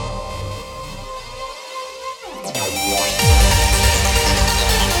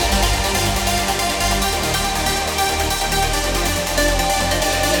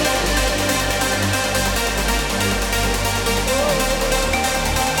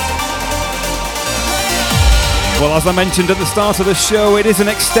 Well, as I mentioned at the start of the show, it is an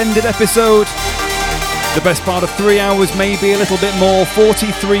extended episode. The best part of 3 hours, maybe a little bit more.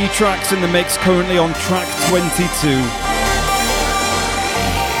 43 tracks in the mix, currently on track 22.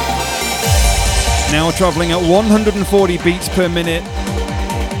 Now travelling at 140 beats per minute.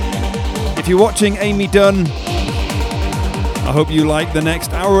 If you're watching Amy Dunn, I hope you like the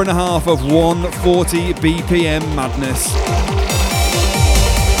next hour and a half of 140 BPM madness.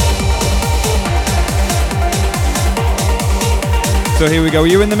 So here we go,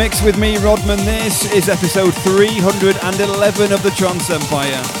 you're in the mix with me, Rodman. This is episode 311 of the Trance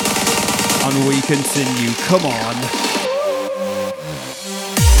Empire. And we continue, come on.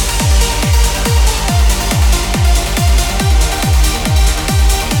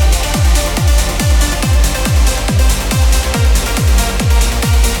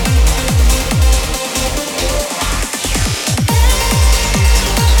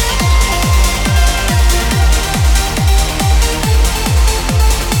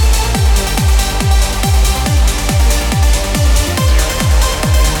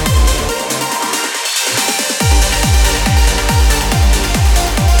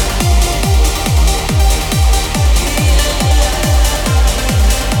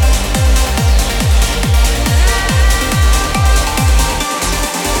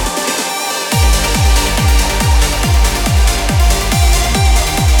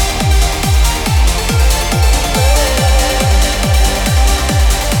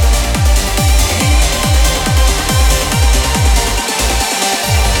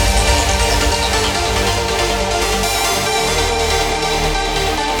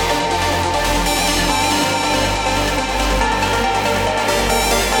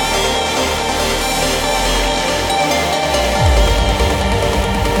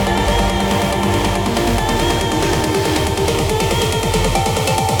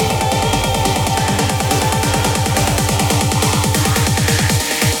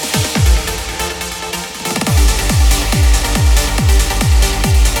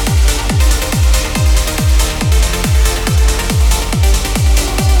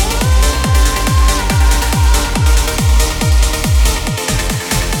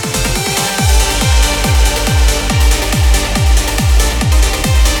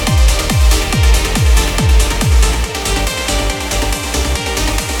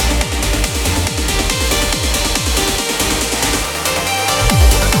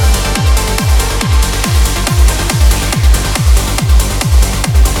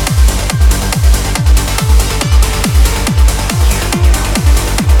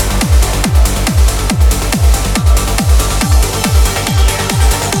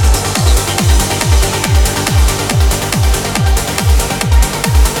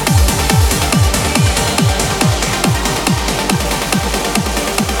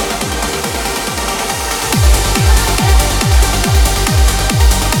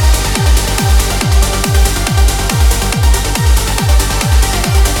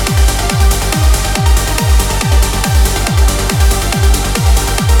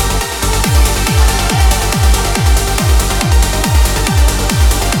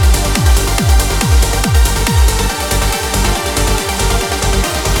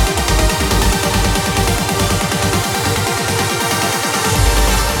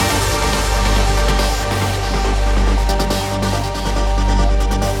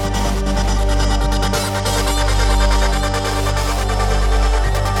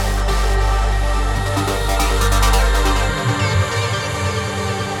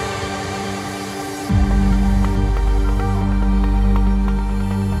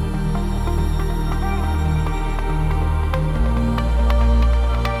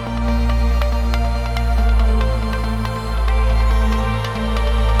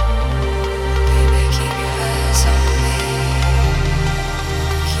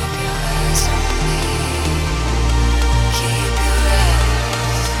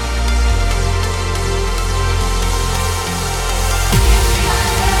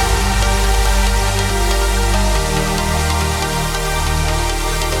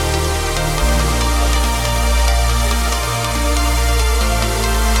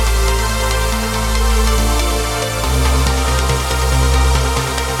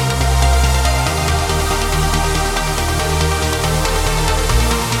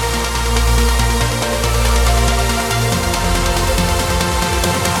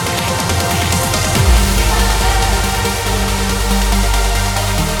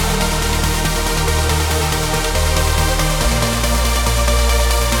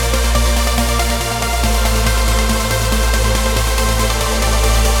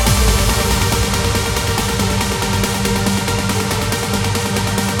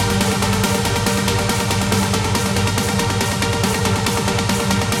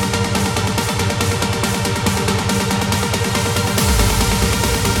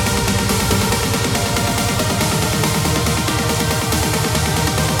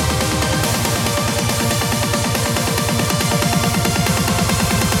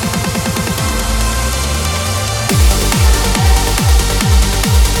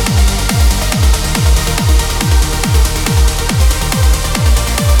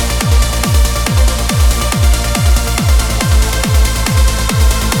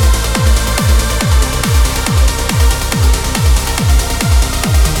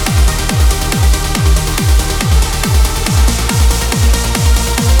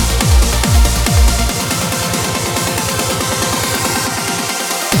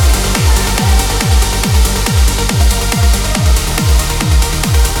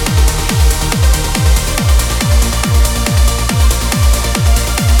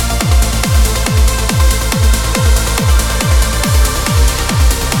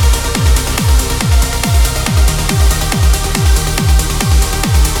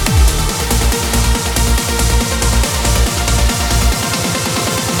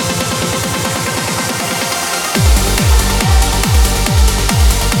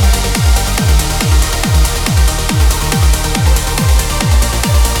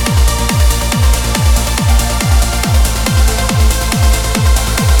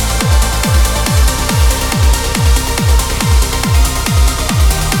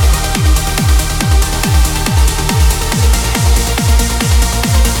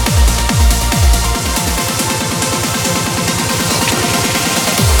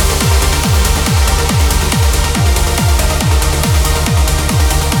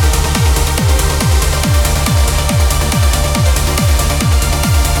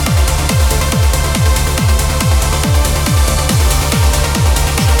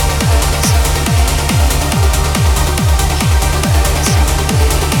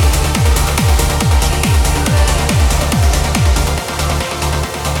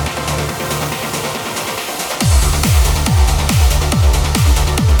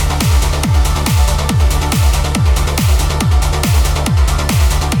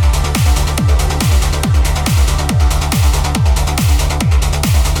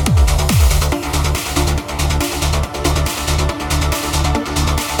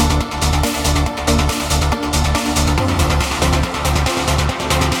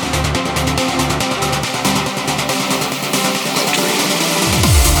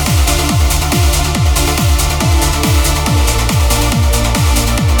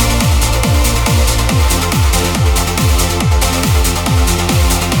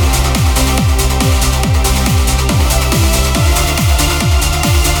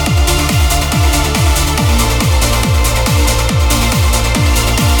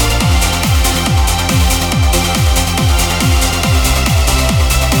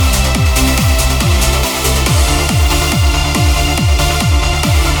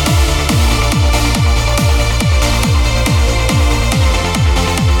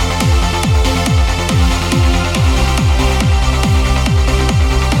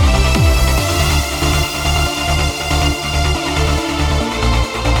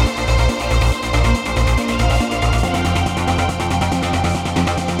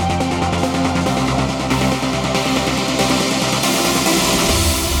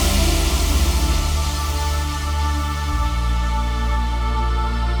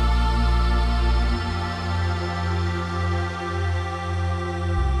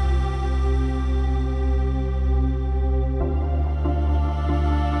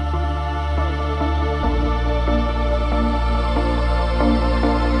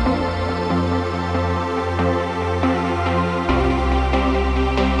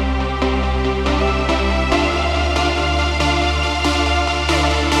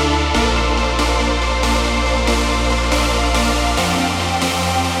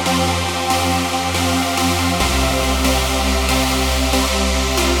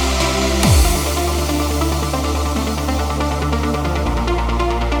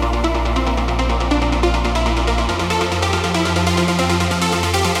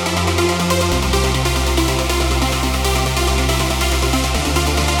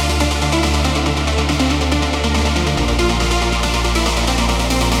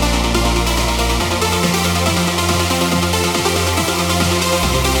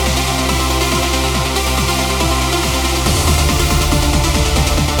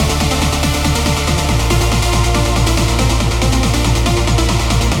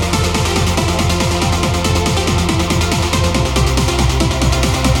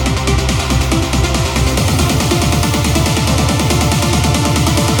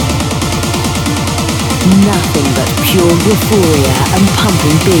 pure euphoria and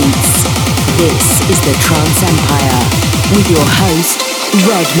pumping beats. This is the Trance Empire with your host,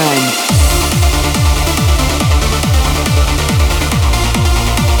 Rodman.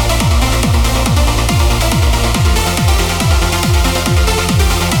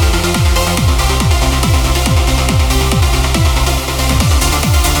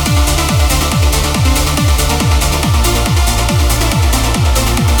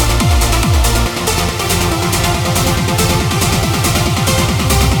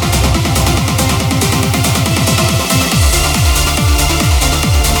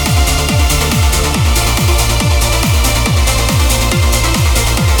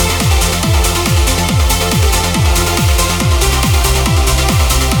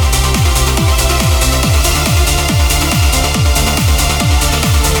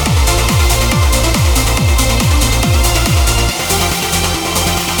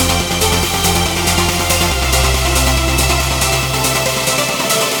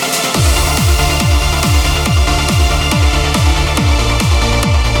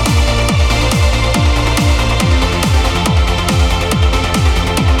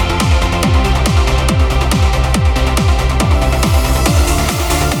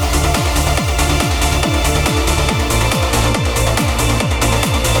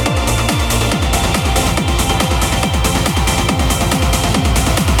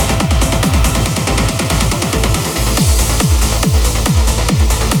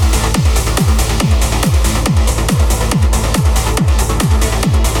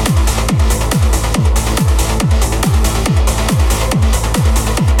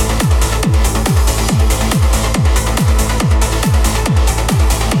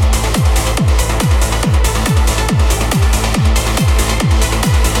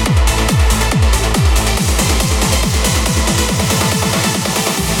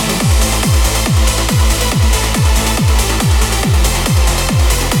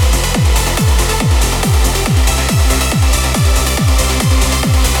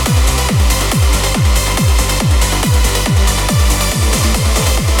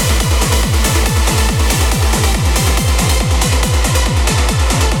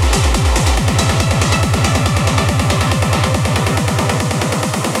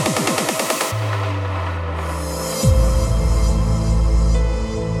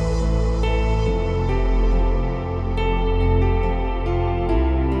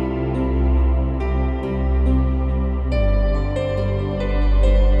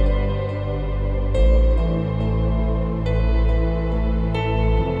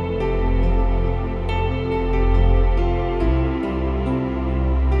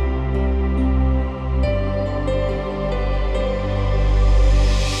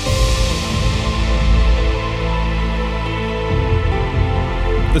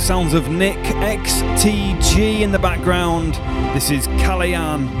 The sounds of Nick XTG in the background. This is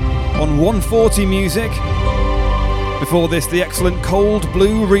Kalayan on 140 Music. Before this, the excellent Cold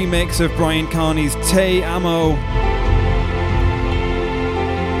Blue remix of Brian Carney's Te Amo.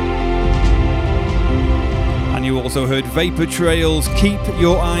 And you also heard Vapor Trail's Keep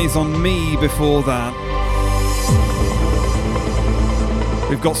Your Eyes on Me before that.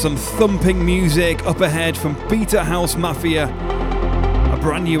 We've got some thumping music up ahead from Beta House Mafia, a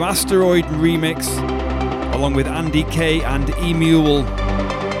brand new Asteroid remix, along with Andy K and E-Mule.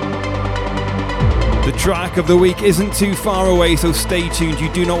 The track of the week isn't too far away, so stay tuned, you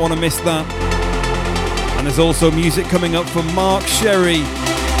do not want to miss that. And there's also music coming up from Mark Sherry,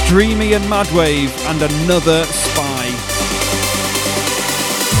 Dreamy and Madwave, and Another Spy.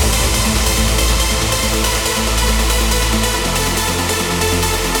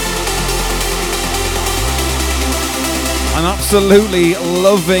 I'm absolutely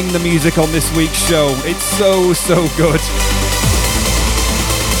loving the music on this week's show. It's so good.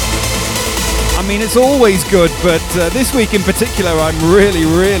 I mean, it's always good, but this week in particular, I'm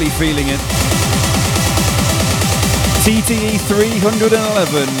really feeling it. TTE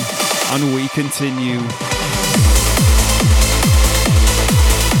 311, and we continue.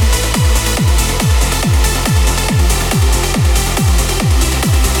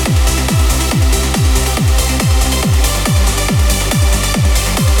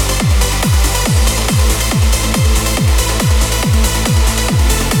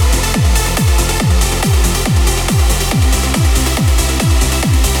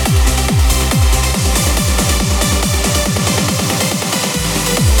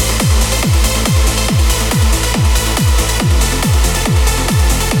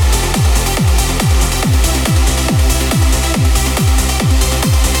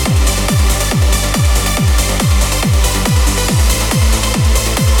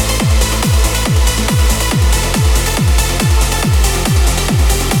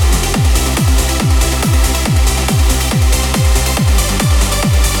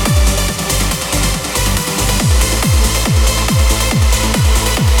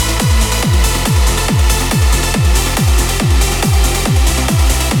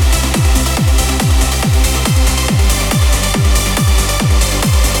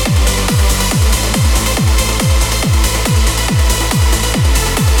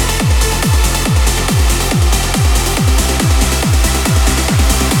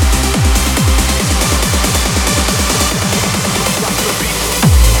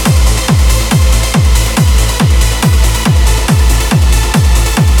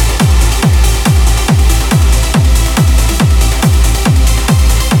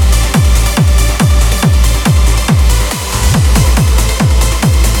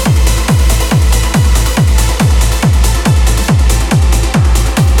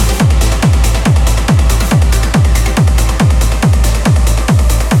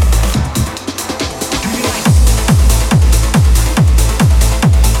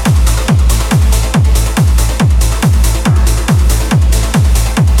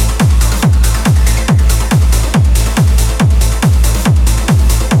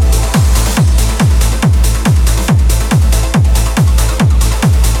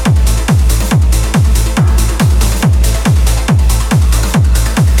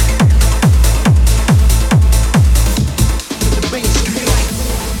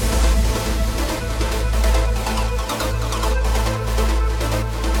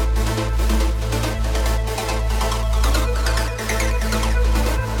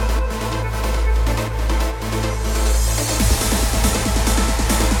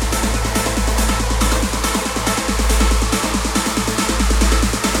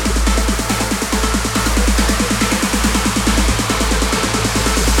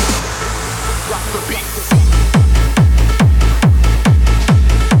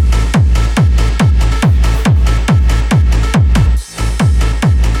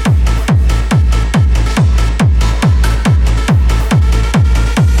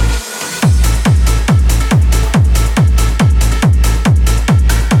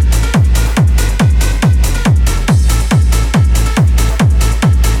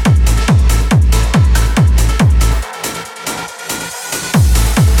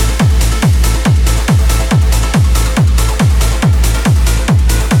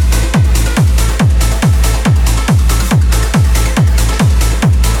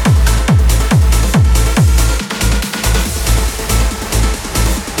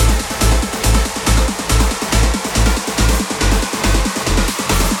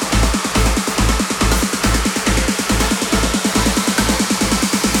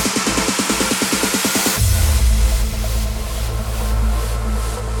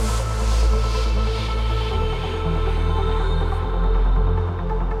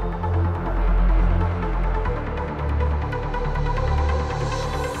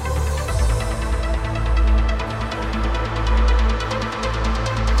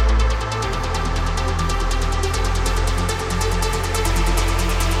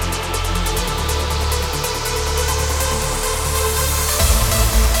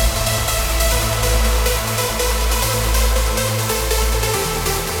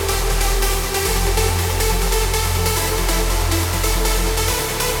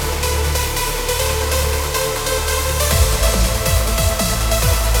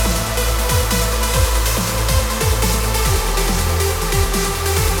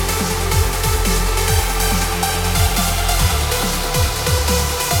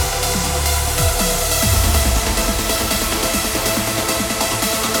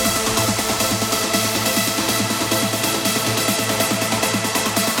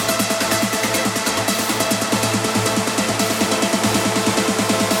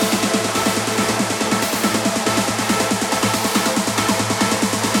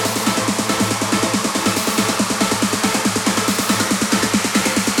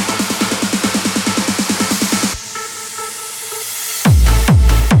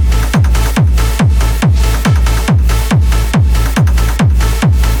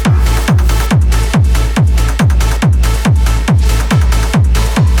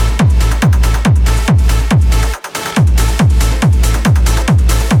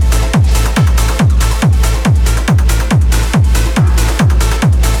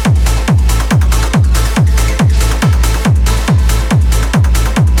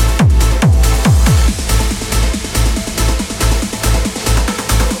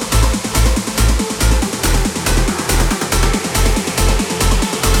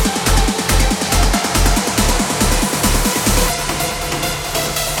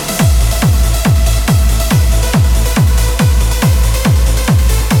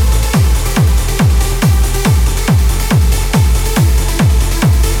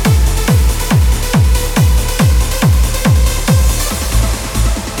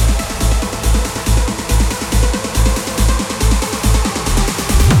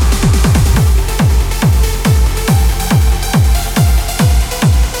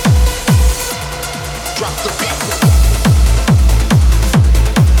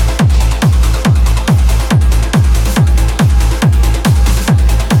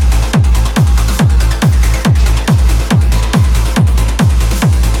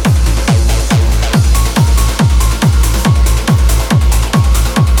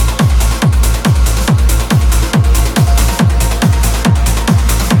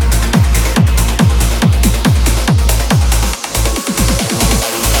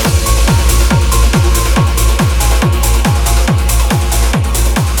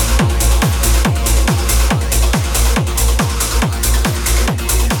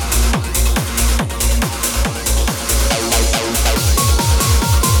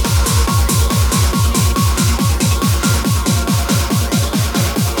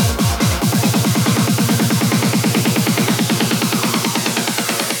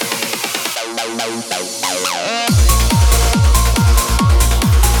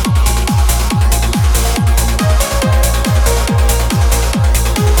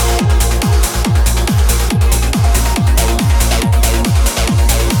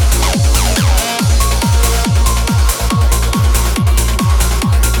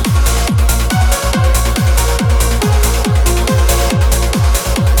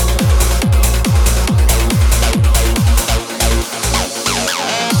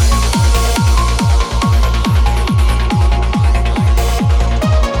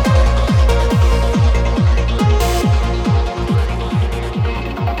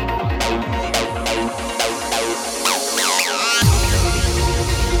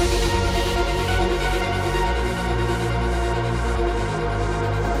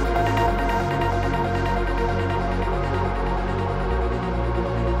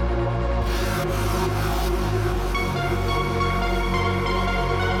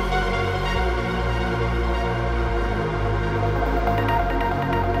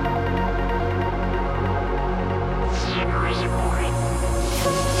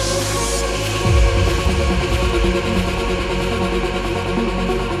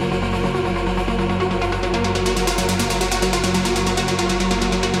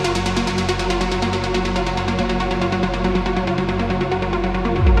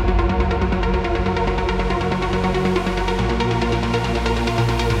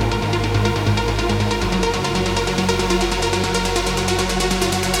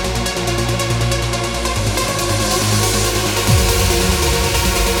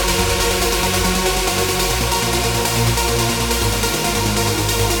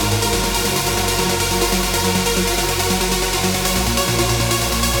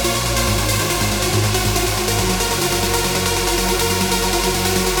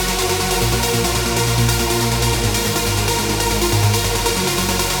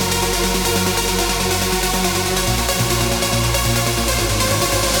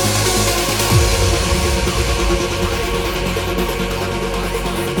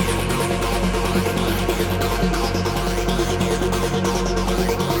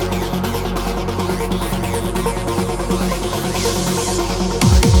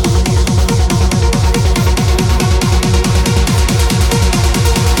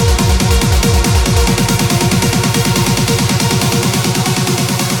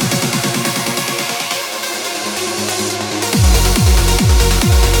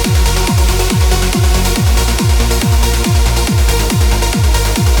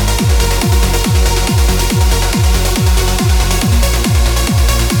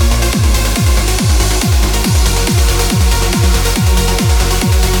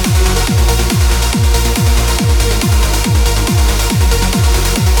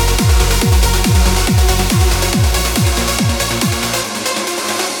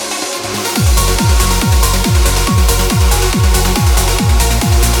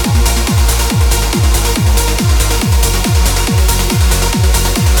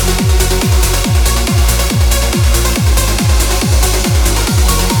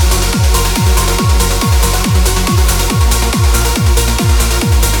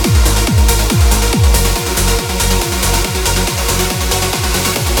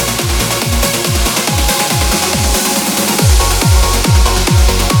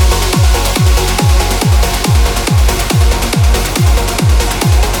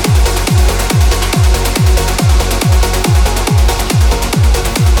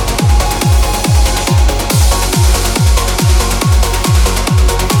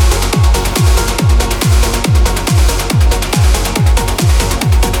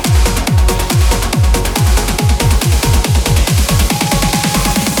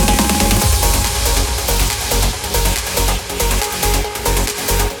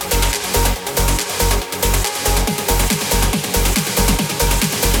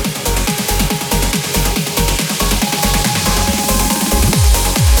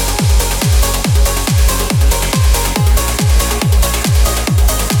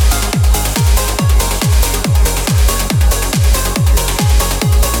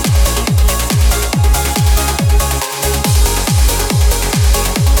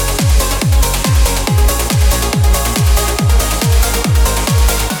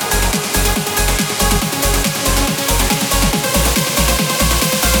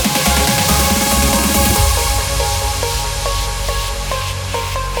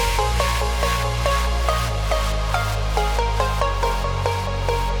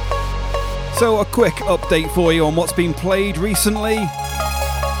 So a quick update for you on what's been played recently.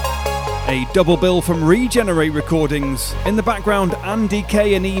 A double bill from Regenerate Recordings. In the background, Andy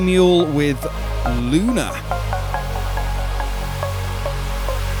K and E-Mule with Luna.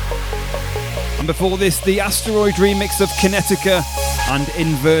 And before this, the Asteroid remix of Kinetica and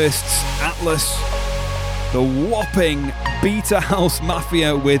Inversed's Atlas. The whopping Beta House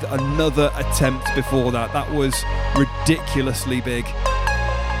Mafia with another attempt before that. That was ridiculously big.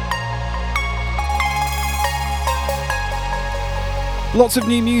 Lots of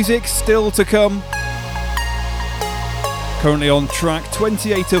new music still to come. Currently on track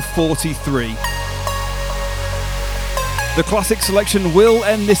 28 of 43. The classic selection will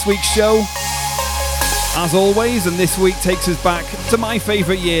end this week's show, as always, and this week takes us back to my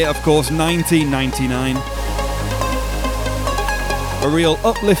favourite year, of course, 1999. A real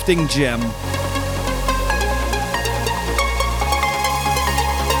uplifting gem.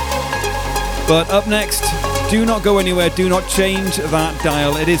 But up next, do not go anywhere, do not change that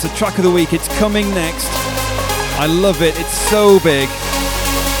dial. It is a track of the week, it's coming next. I love it, it's so big,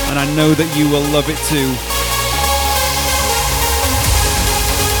 and I know that you will love it too.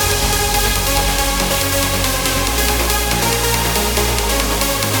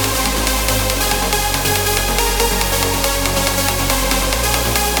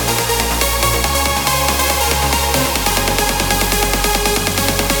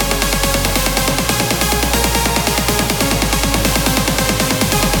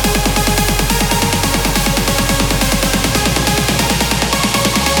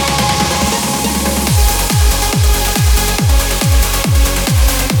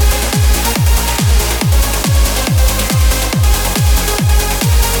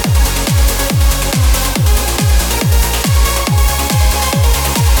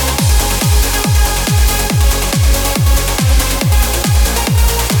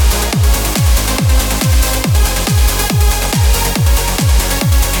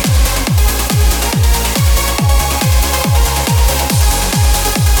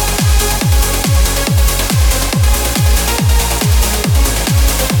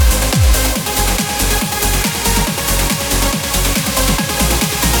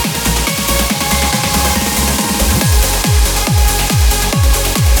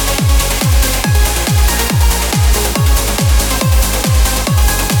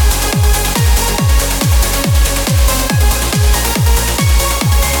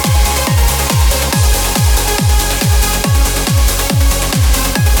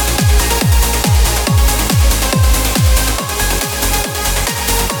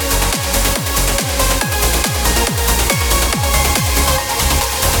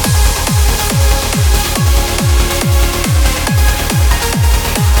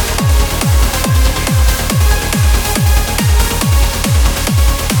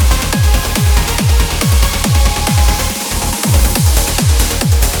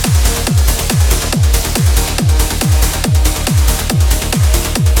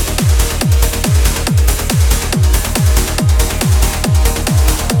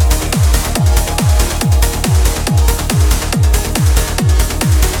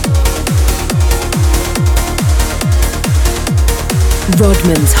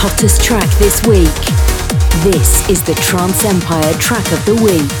 Rodman's hottest track this week. This is the Trance Empire track of the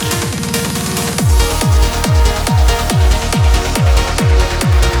week.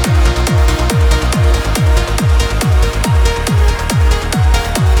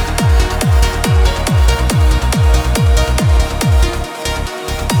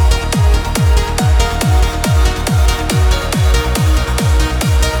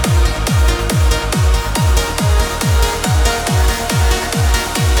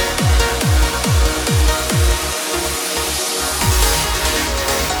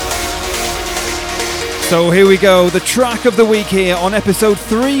 So here we go, the track of the week here on episode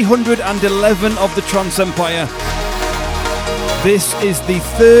 311 of the Trance Empire. This is the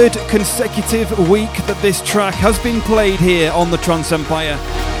third consecutive week that this track has been played here on the Trance Empire.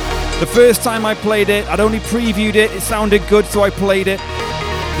 The first time I played it, I'd only previewed it, it sounded good, so I played it.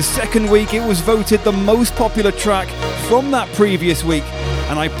 The second week, it was voted the most popular track from that previous week,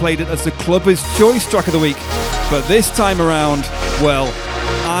 and I played it as the Clubber's Choice track of the week. But this time around, well,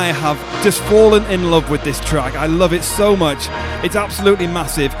 I have just fallen in love with this track. I love it so much. It's absolutely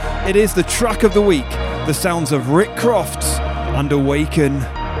massive. It is the track of the week. The sounds of Rick Crofts and Awaken.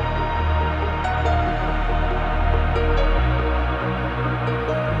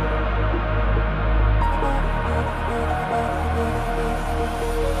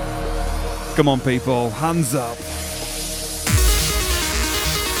 Come on, people, hands up.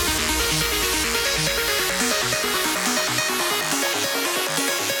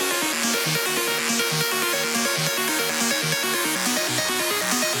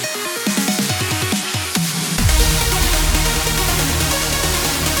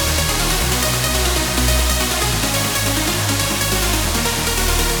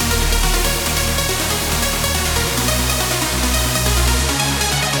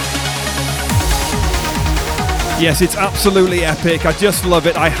 Yes, it's absolutely epic. I just love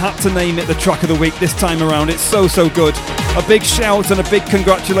it. I had to name it the track of the week this time around. It's so, so good. A big shout and a big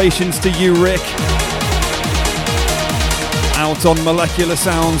congratulations to you, Rick. Out on Molecular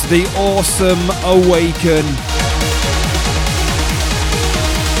Sounds, the awesome Awaken.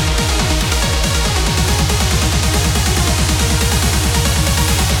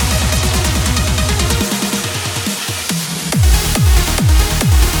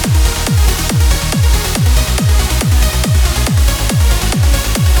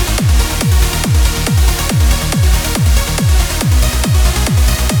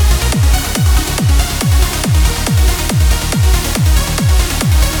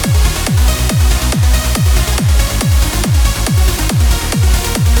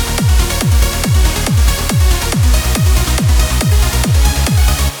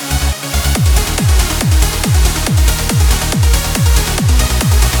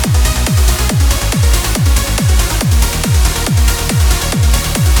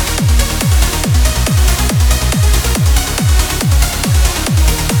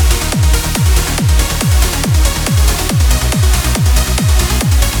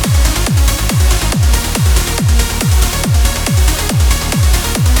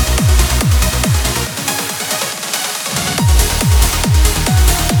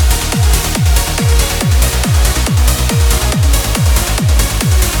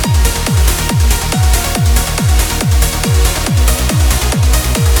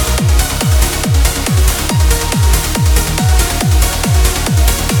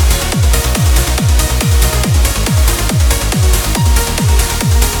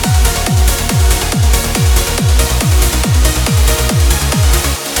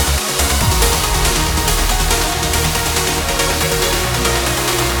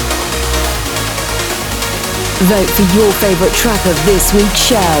 Vote for your favourite track of this week's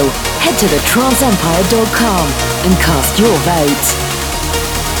show. Head to TheTranceEmpire.com and cast your vote.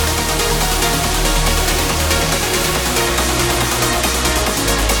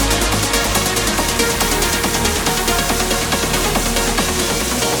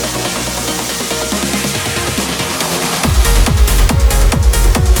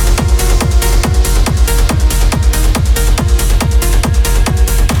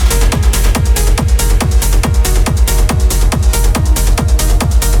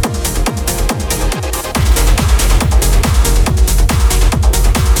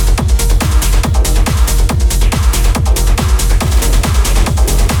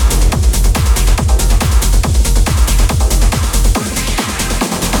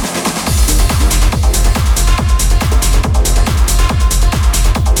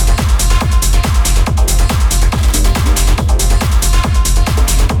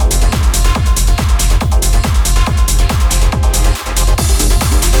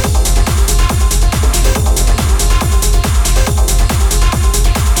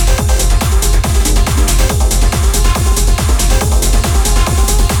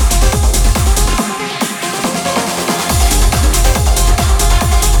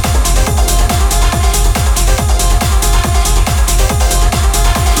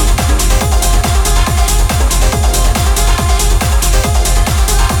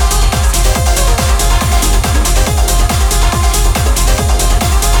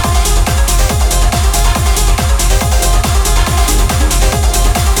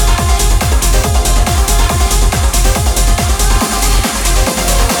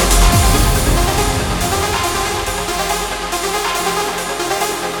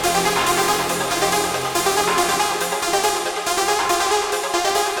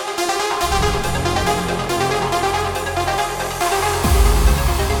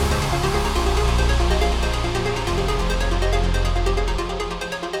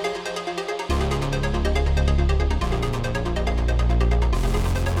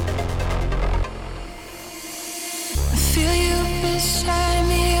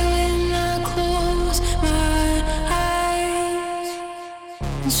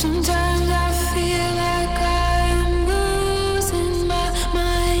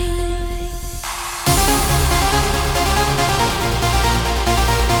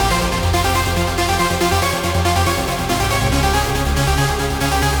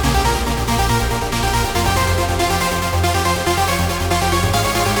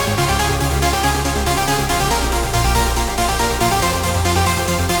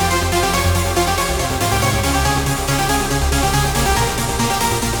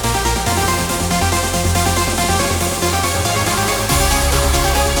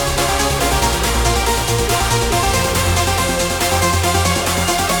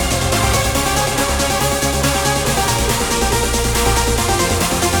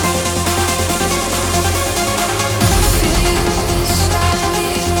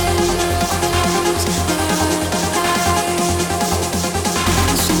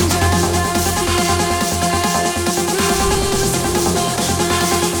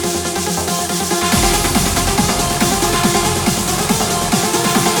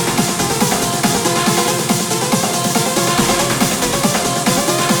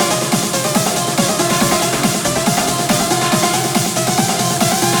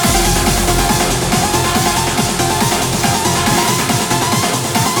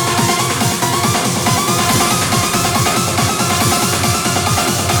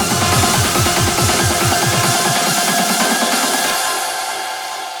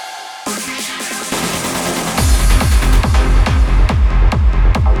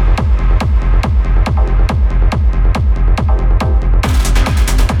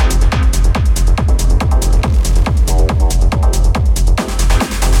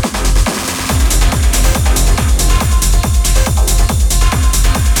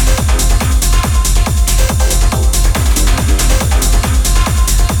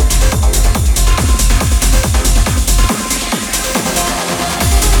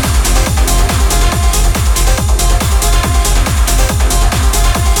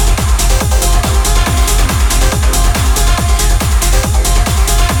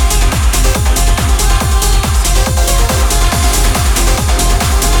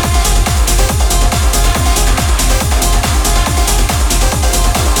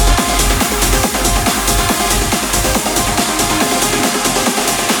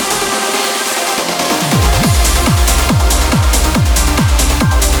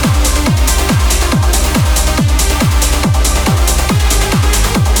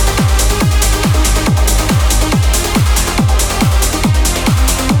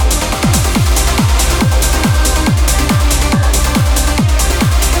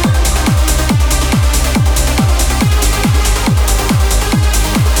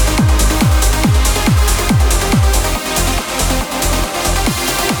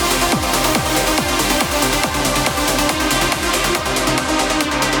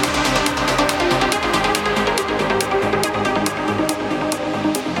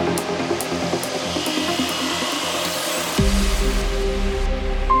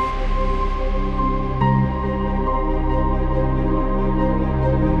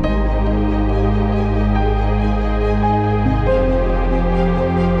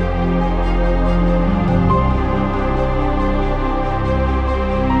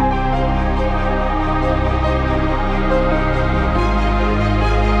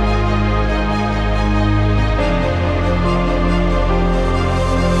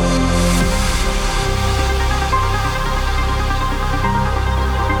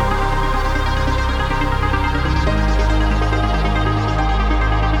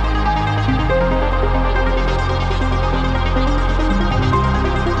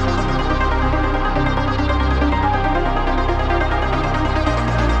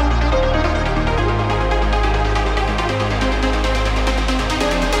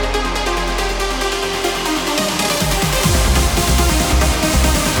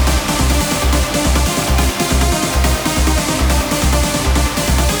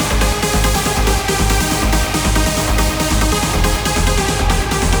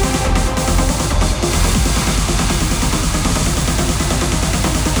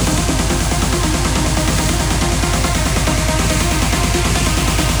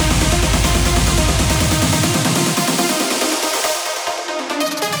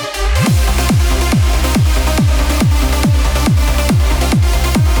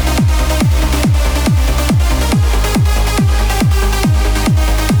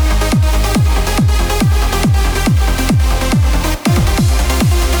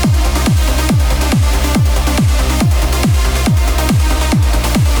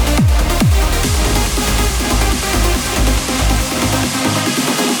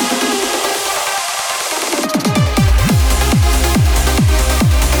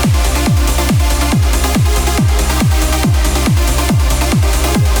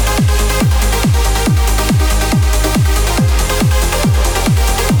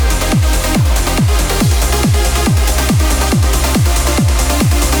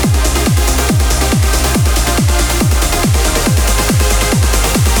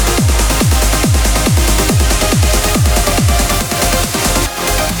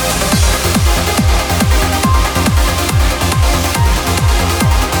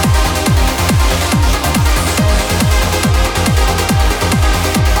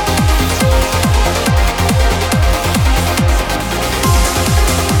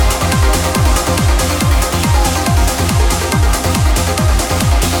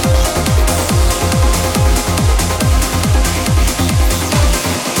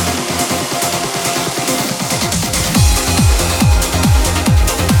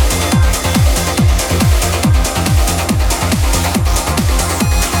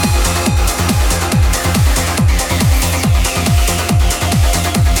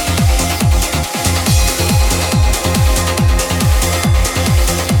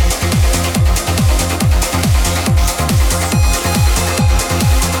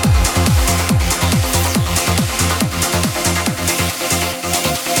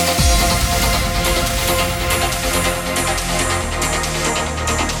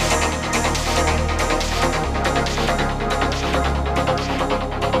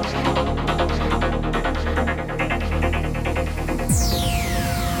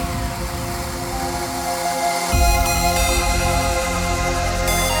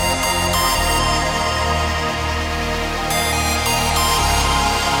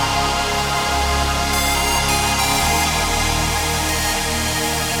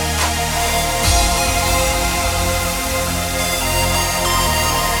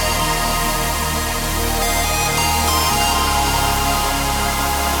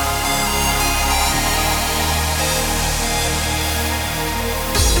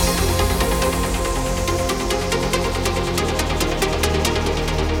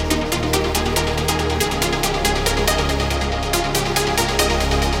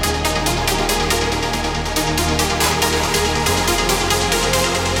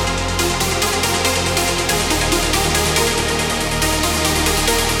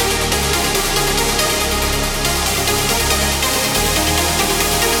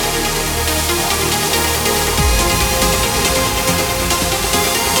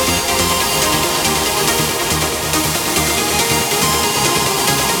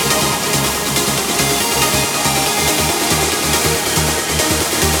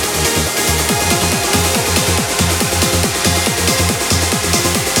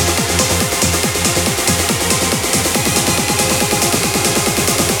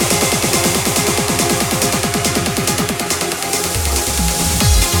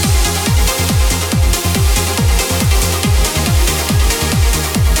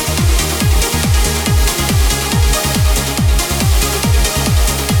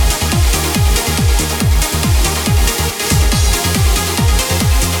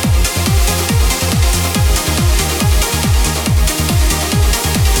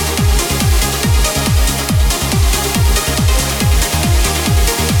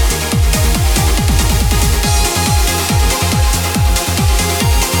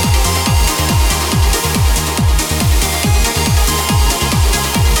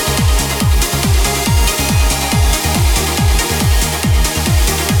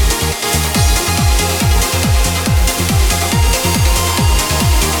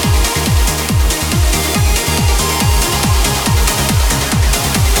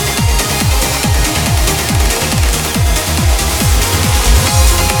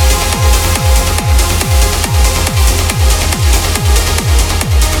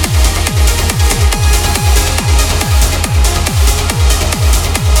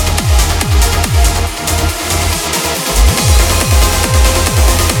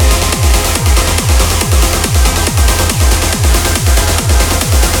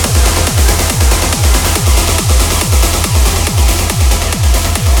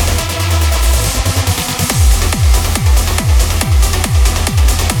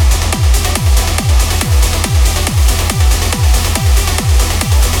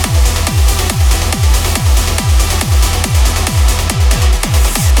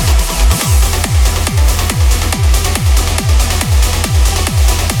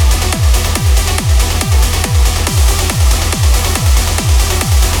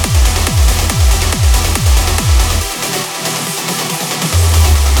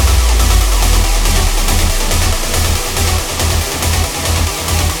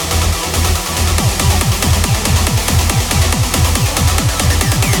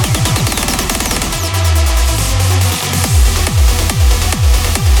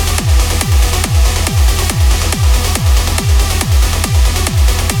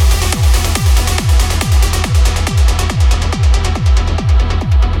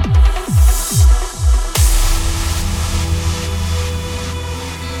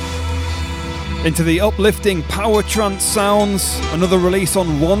 into the uplifting power trance sounds. Another release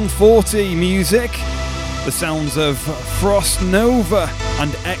on 140 Music, the sounds of Frost Nova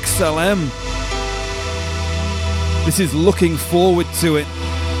and XLM. This is Looking Forward to It.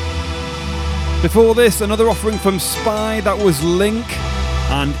 Before this, another offering from Spy, that was Link,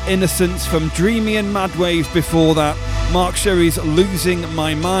 and Innocence from Dreamy and Madwave. Before that, Mark Sherry's Losing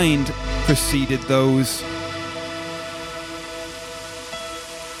My Mind preceded those.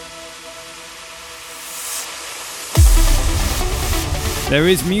 There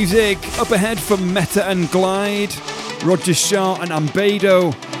is music up ahead from Meta and Glide, Roger Shah and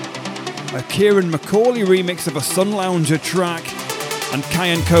Ambedo, a Kieran McCauley remix of a Sun Lounger track, and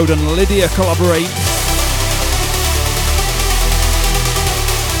Kyan Code and Lydia collaborate.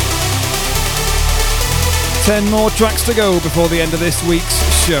 Ten more tracks to go before the end of this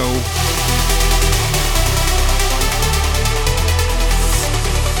week's show.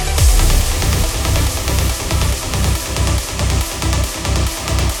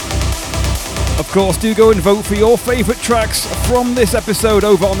 Of course, do go and vote for your favourite tracks from this episode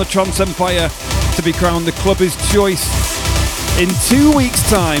over on the Trance Empire to be crowned the Clubber's Choice in 2 weeks'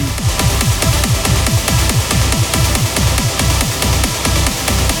 time.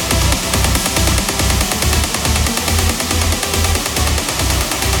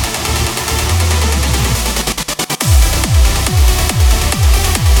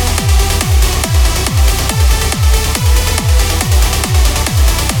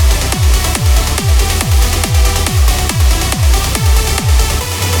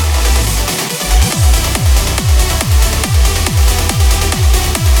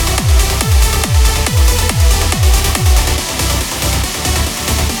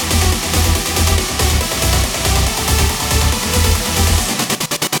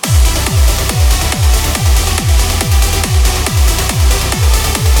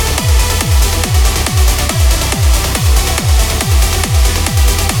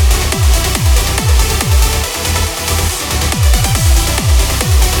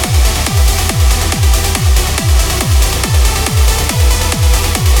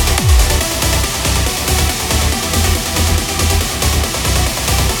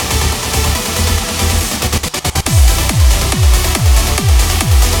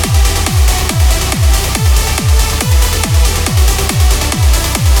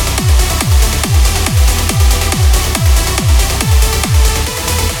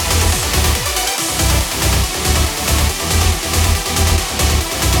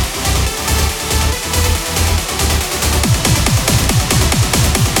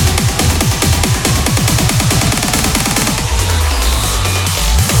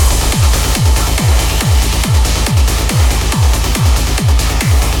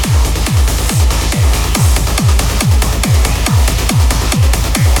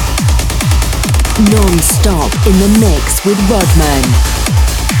 Non-stop in the mix with Rodman.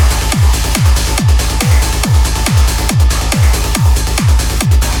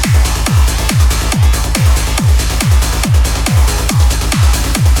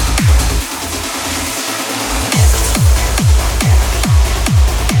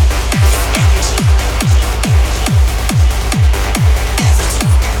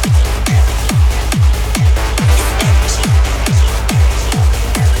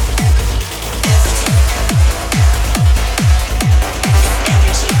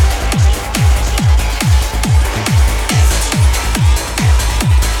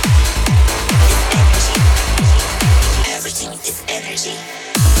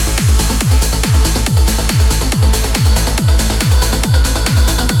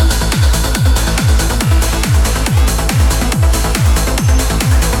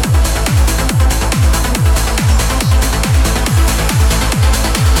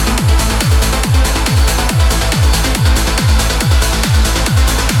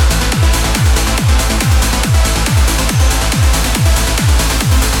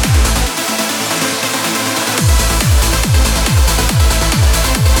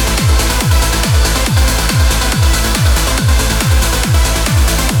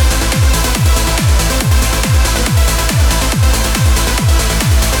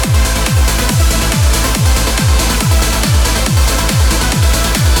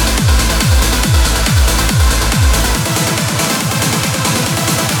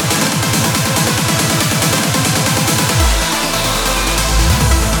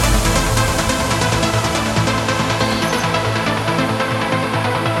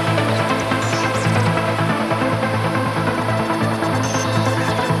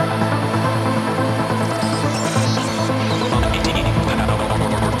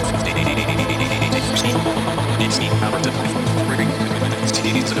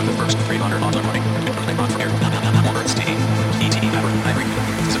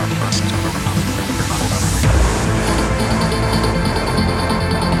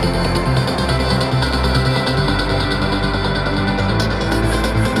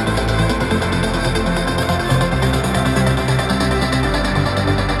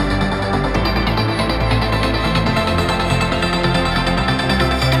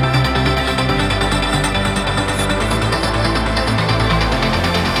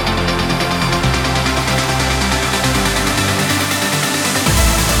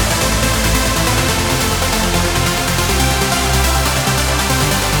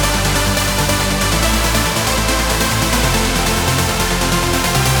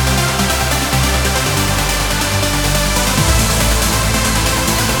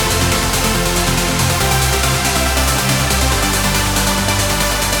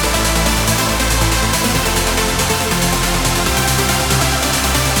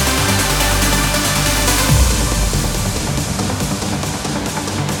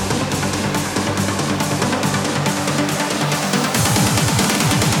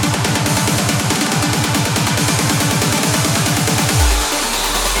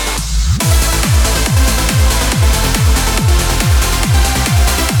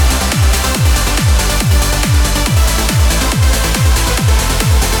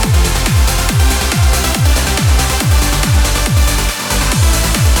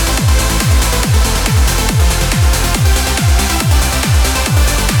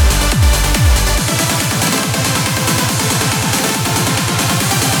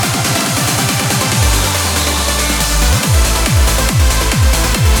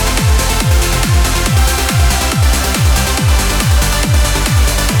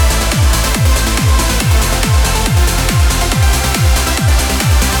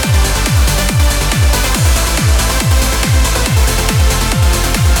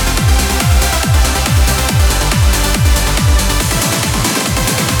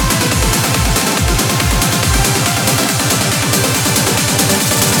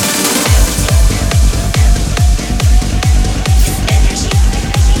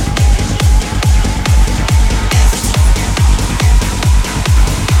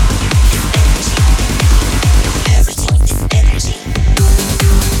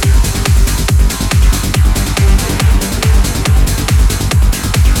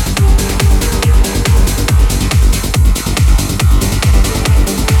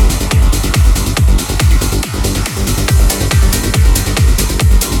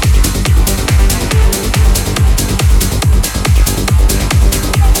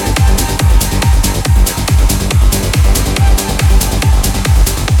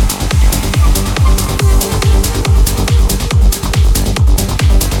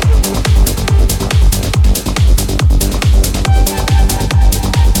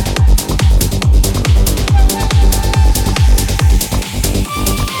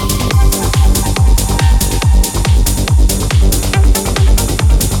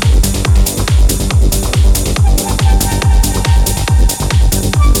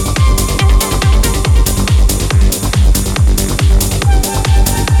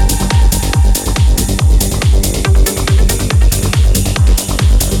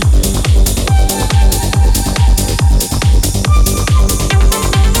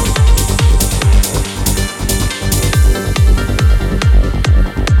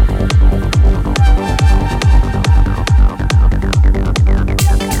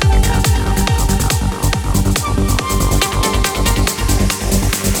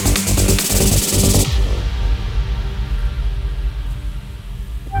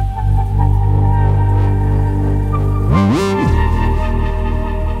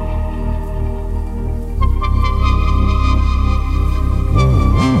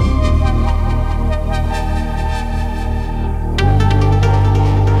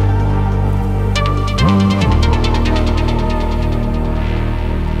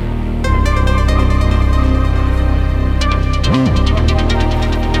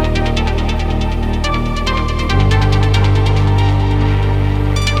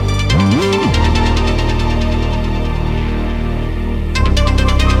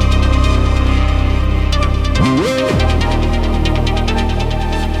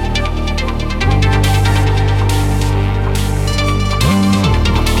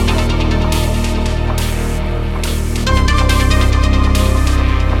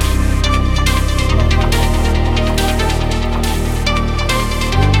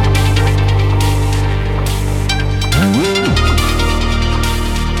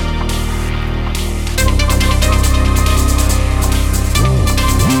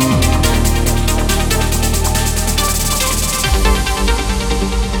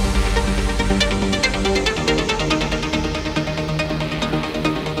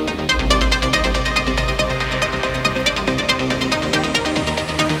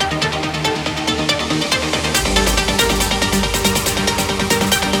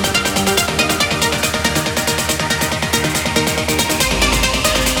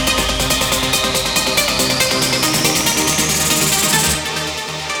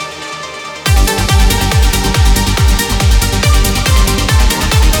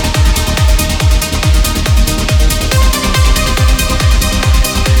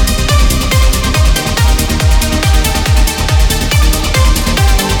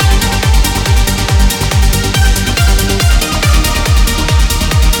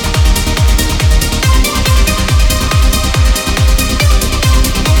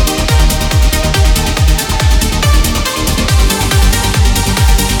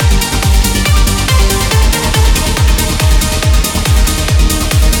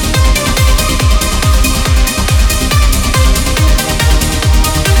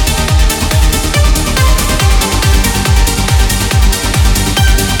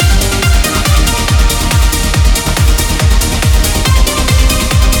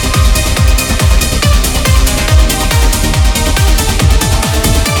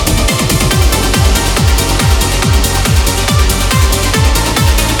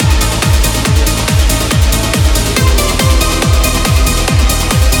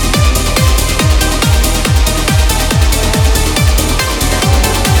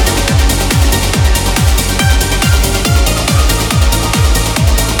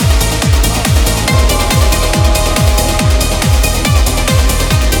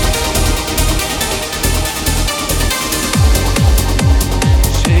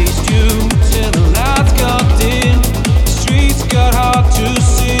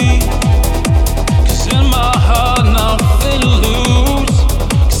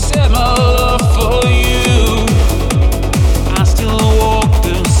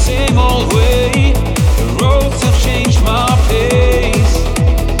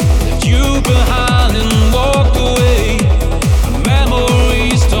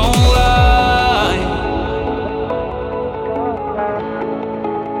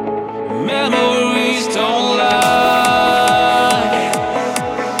 Memories don't lie.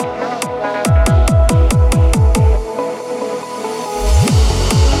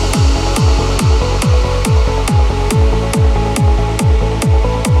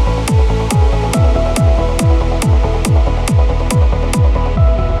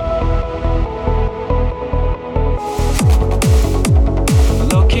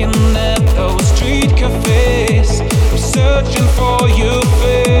 Looking at those street cafes, searching for your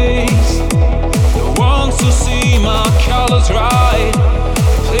face. The ones who see my colors right,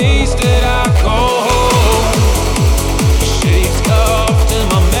 the place that I call home. Shades carved in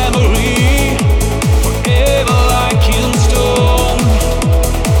my memory, forever like in stone.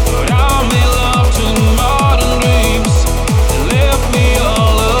 But I made love to modern dreams that left me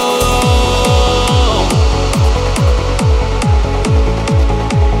all alone.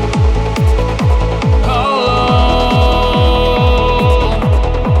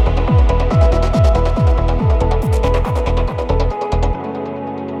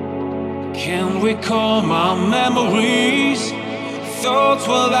 Can't recall my memories, thoughts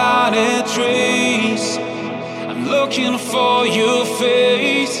without a trace. I'm looking for your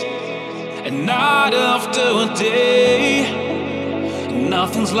face, and night after day.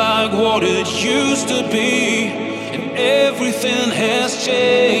 Nothing's like what it used to be, and everything has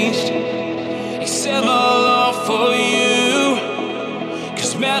changed, except my love for you.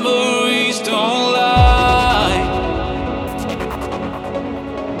 'Cause memories don't lie.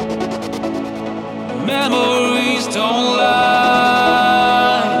 Memories don't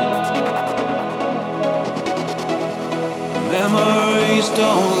lie. Memories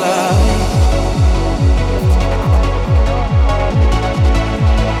don't lie.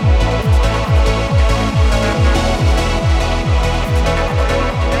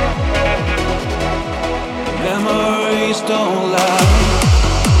 Memories don't lie.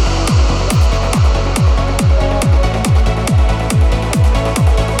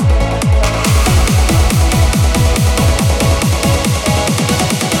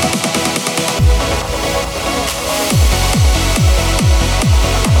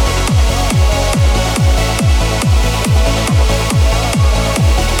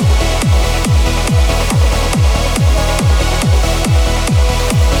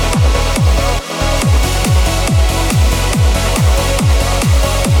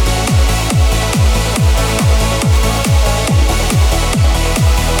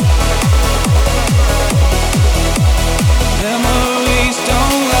 Memories don't lie. Memories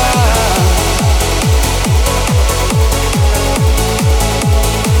don't lie.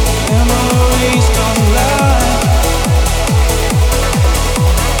 Memories don't lie.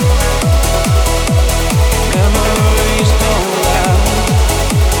 Memories don't lie.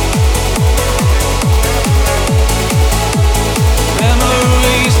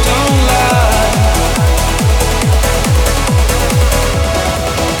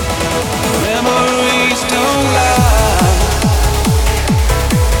 Memories don't lie.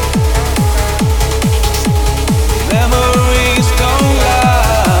 Memories don't lie.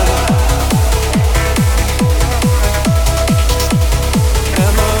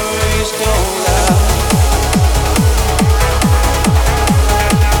 Memories don't lie.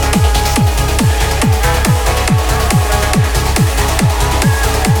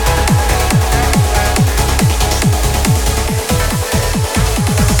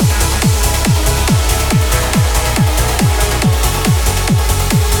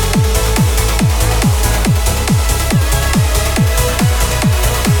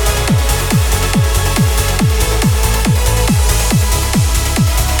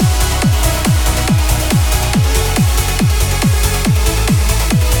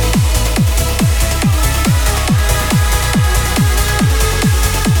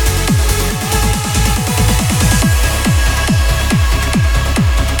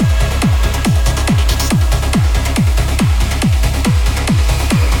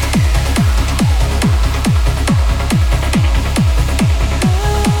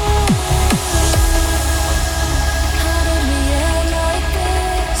 How did we end like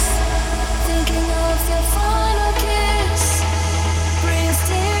this? Thinking of your final kiss brings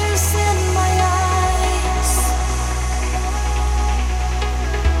tears in my eyes.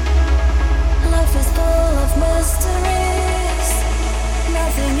 Life is full of mysteries.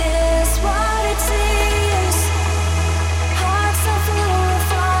 Nothing is what it seems. Hearts are full of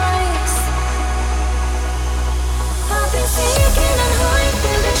lies. I've been seeking and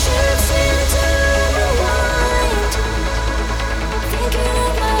hiding the chips into the wind. Thinking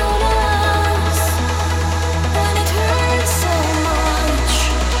about us, and it hurts so much.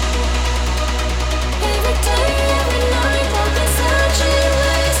 Every day, every night, I've been searching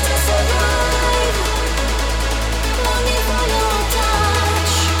ways to survive.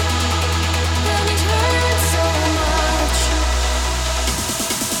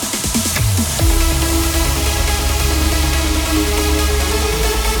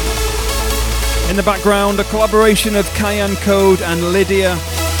 In the background, a collaboration of Cayenne Code and Lydia.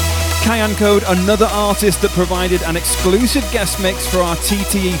 Cayenne Code, another artist that provided an exclusive guest mix for our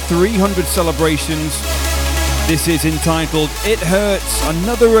TTE 300 celebrations. This is entitled It Hurts,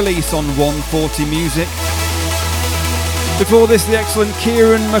 another release on 140 Music. Before this, the excellent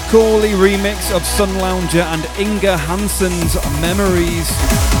Kieran Macaulay remix of Sun Lounger and Inga Hansen's Memories.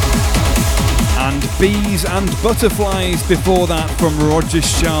 And Bees and Butterflies before that from Roger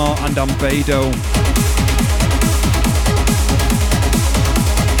Shah and Ambedo.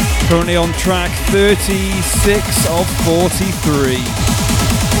 Currently on track 36 of 43.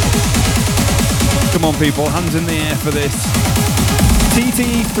 Come on people, hands in the air for this.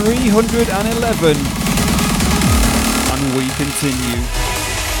 TTE 311. And we continue.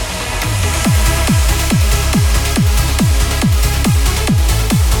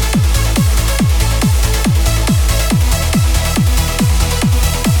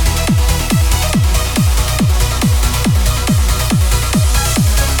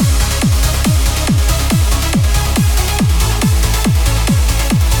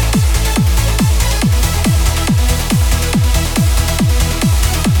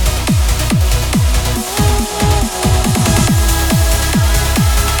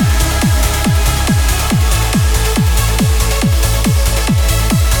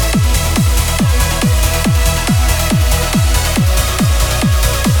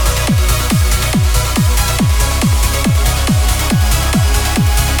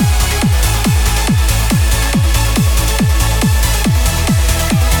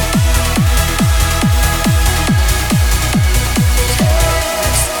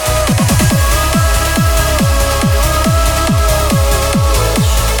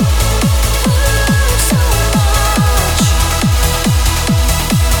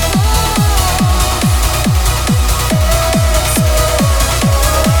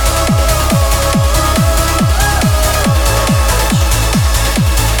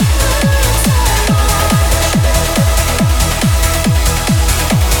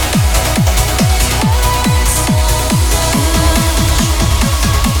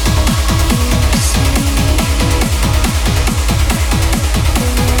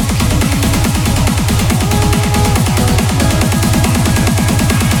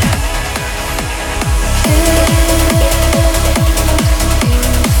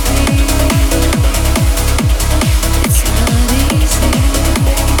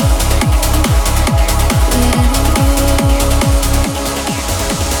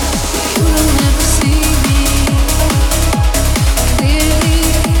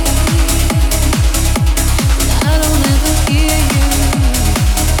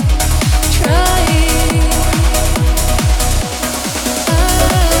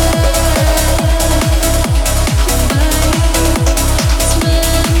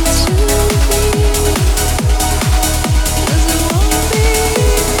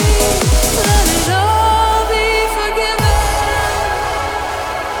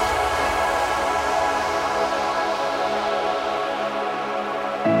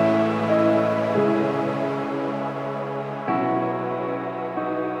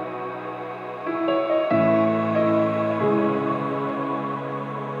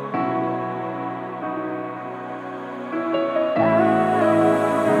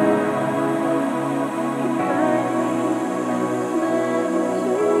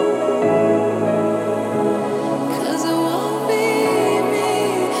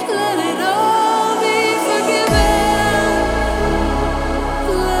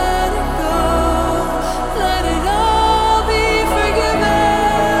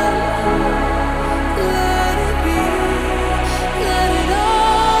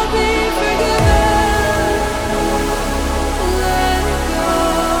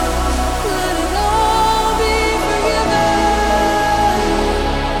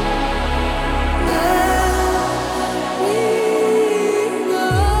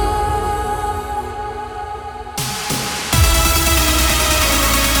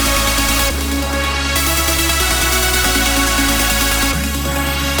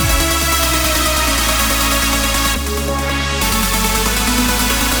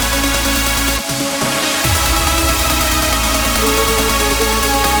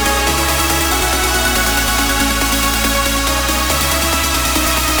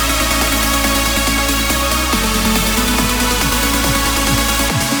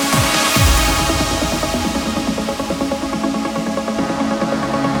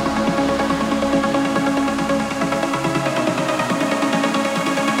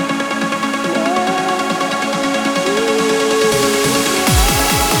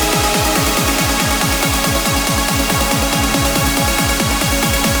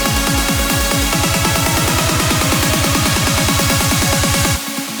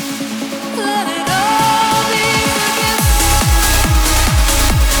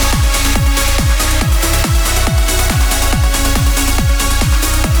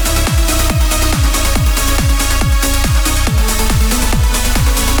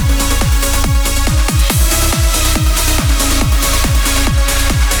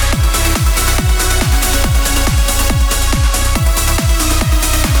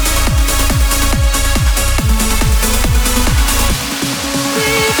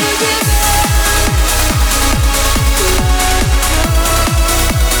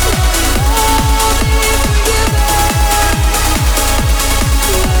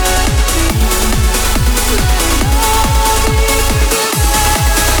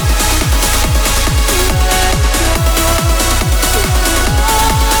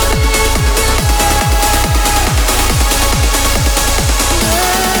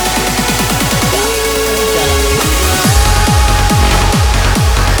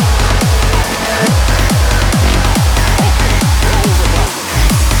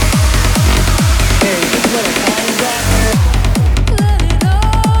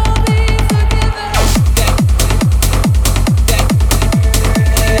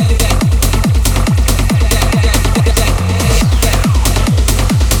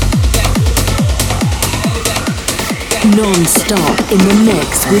 Non-stop in the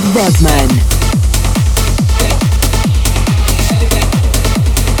mix with Rodman.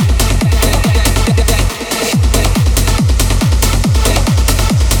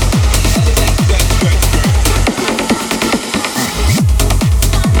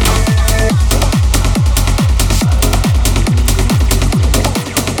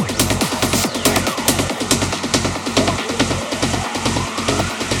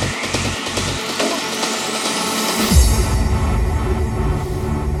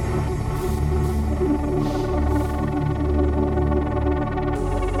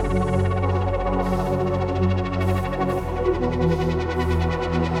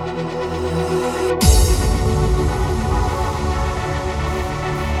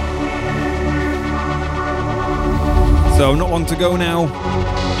 So not long to go now.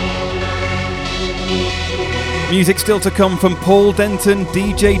 Music still to come from Paul Denton,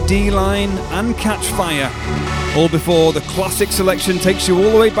 DJ D-Line and Catchfire. All before the classic selection takes you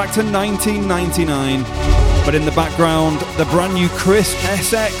all the way back to 1999. But in the background, the brand new Chris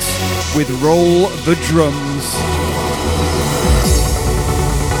SX with Roll the Drums.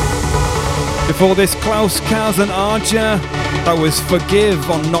 Before this, Klaus Kaz and Arja. That was Forgive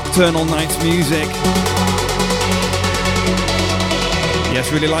on Nocturnal Nights Music. Yes,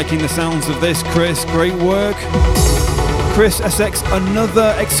 really liking the sounds of this, Chris. Great work. Chris SX,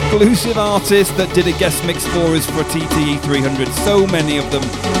 another exclusive artist that did a guest mix for us for TTE 300. So many of them.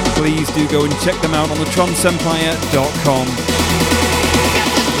 Please do go and check them out on the TranceEmpire.com.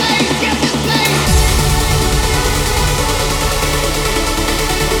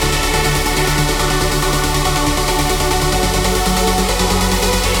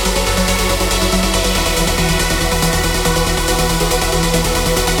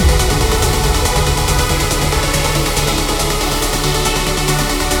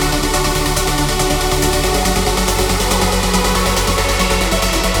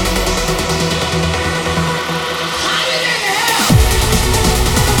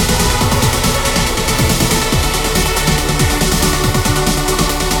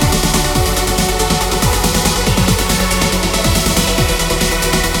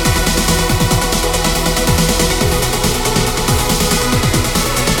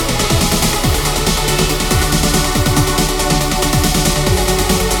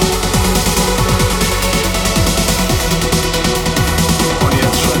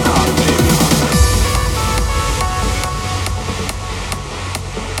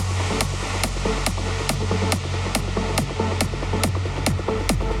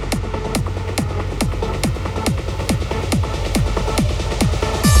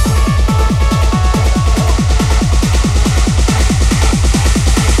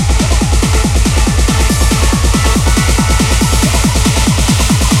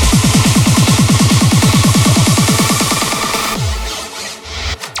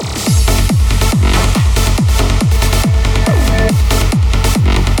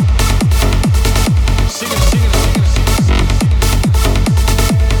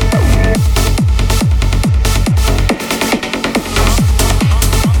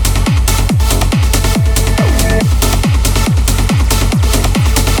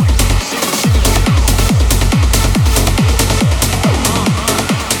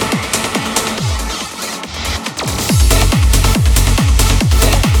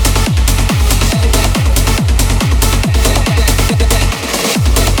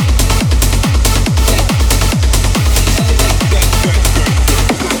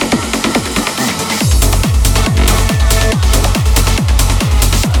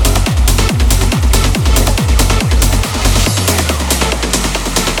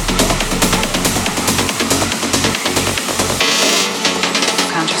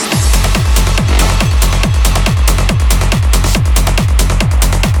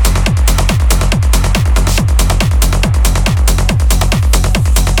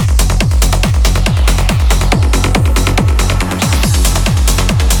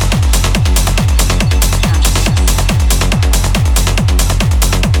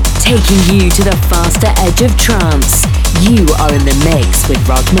 Taking you to the faster edge of trance. You are in the mix with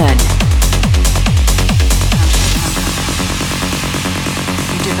Rodman.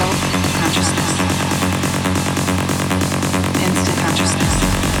 You develop consciousness. Instant consciousness.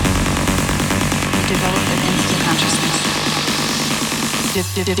 You develop an instant consciousness.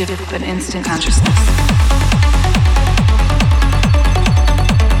 An instant consciousness.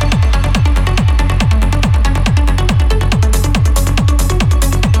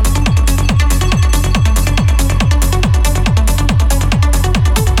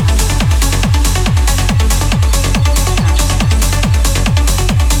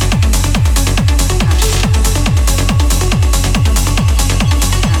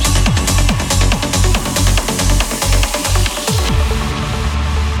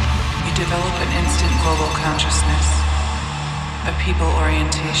 people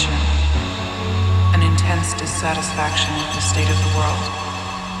orientation, an intense dissatisfaction with the state of the world,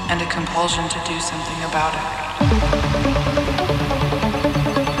 and a compulsion to do something about it.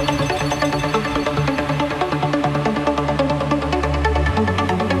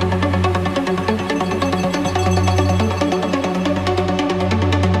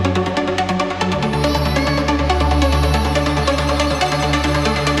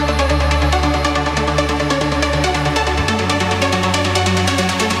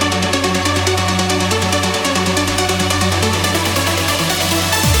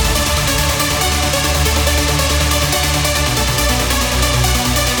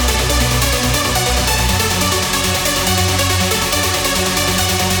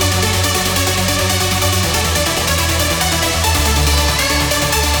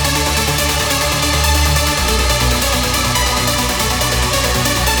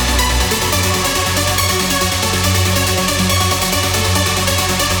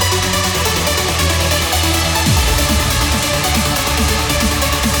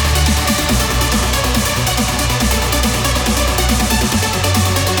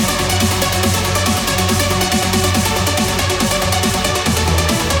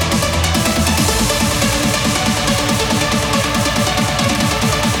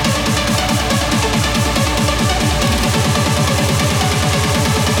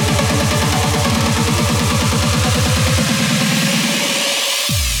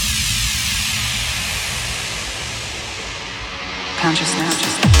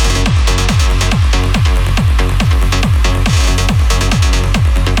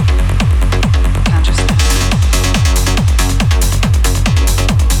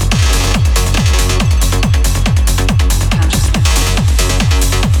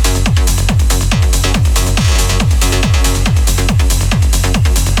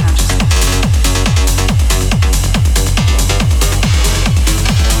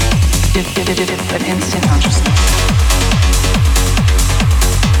 But instant consciousness.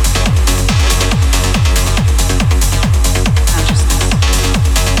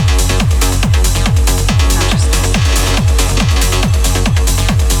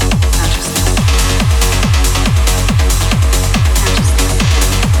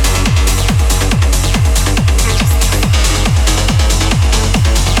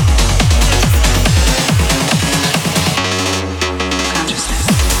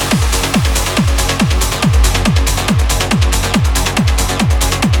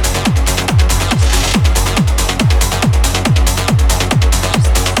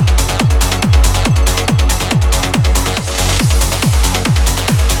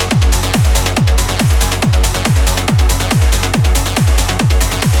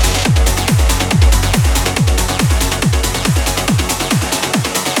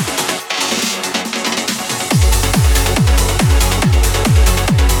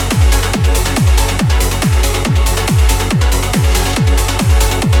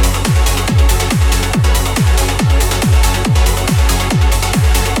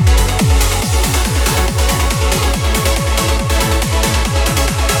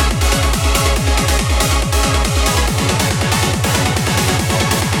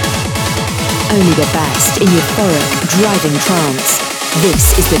 Only the best in euphoric, driving trance.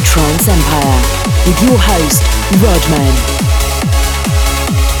 This is the Trance Empire with your host, Rodman.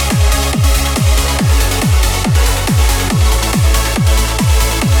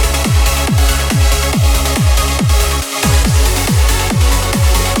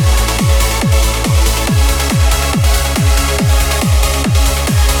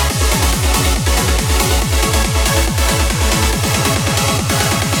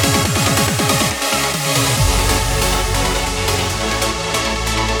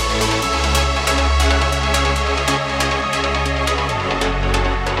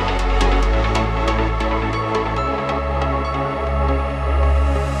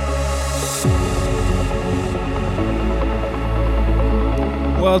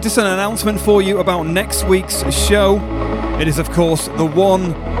 Well, just an announcement for you about next week's show. It is, of course, the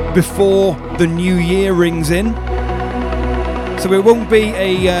one before the new year rings in. So it won't be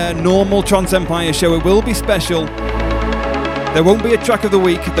a normal Trance Empire show, it will be special. There won't be a track of the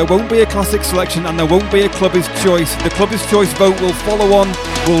week, there won't be a classic selection, and there won't be a Clubber's Choice. The Clubber's Choice vote will follow on,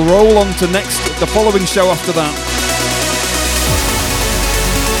 will roll on to the following show after that.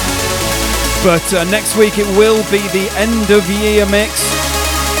 But next week it will be the end of year mix.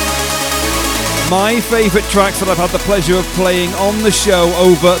 My favourite tracks that I've had the pleasure of playing on the show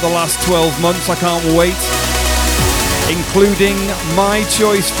over the last 12 months, I can't wait. Including my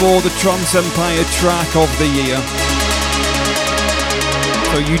choice for the Trance Empire track of the year.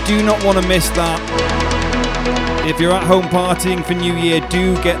 So you do not want to miss that. If you're at home partying for New Year,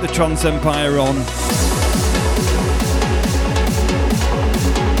 do get the Trance Empire on.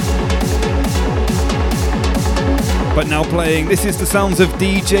 But now playing, this is the sounds of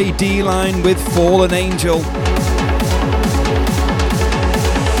DJ D-Line with Fallen Angel.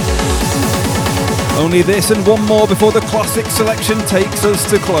 Only this and one more before the classic selection takes us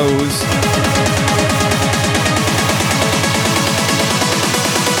to close.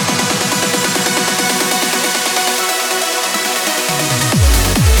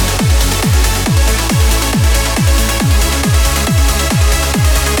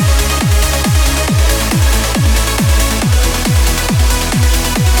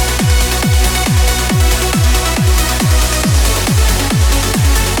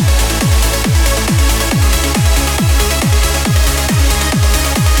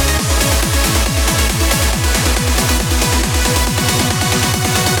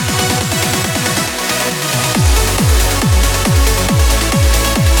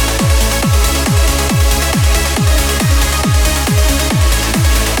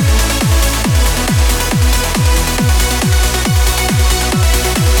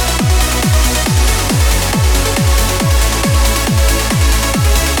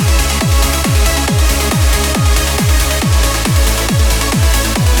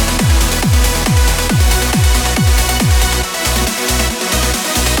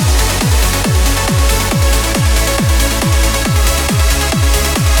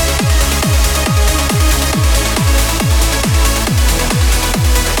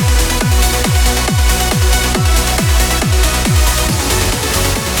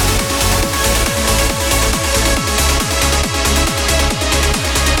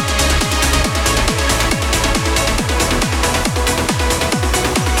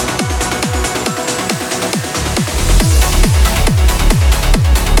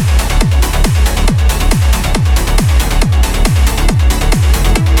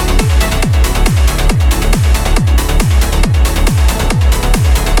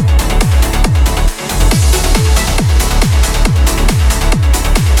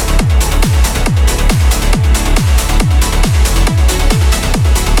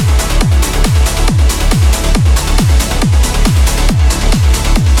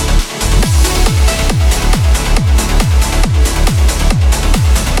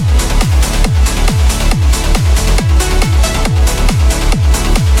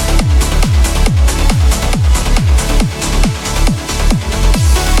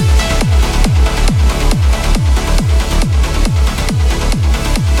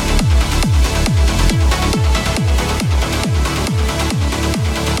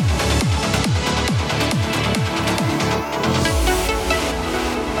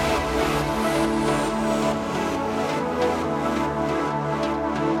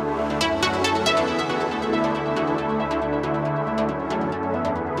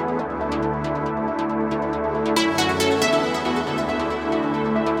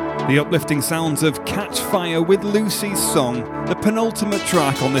 The uplifting sounds of Catch Fire with Lucy's Song, the penultimate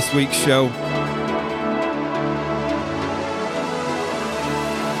track on this week's show.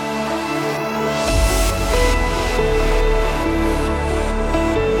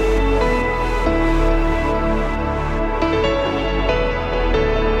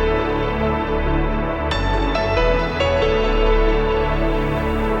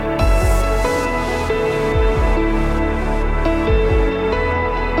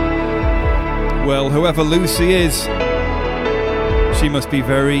 Well, whoever Lucy is, she must be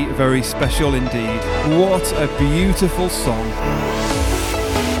very, very special indeed. What a beautiful song.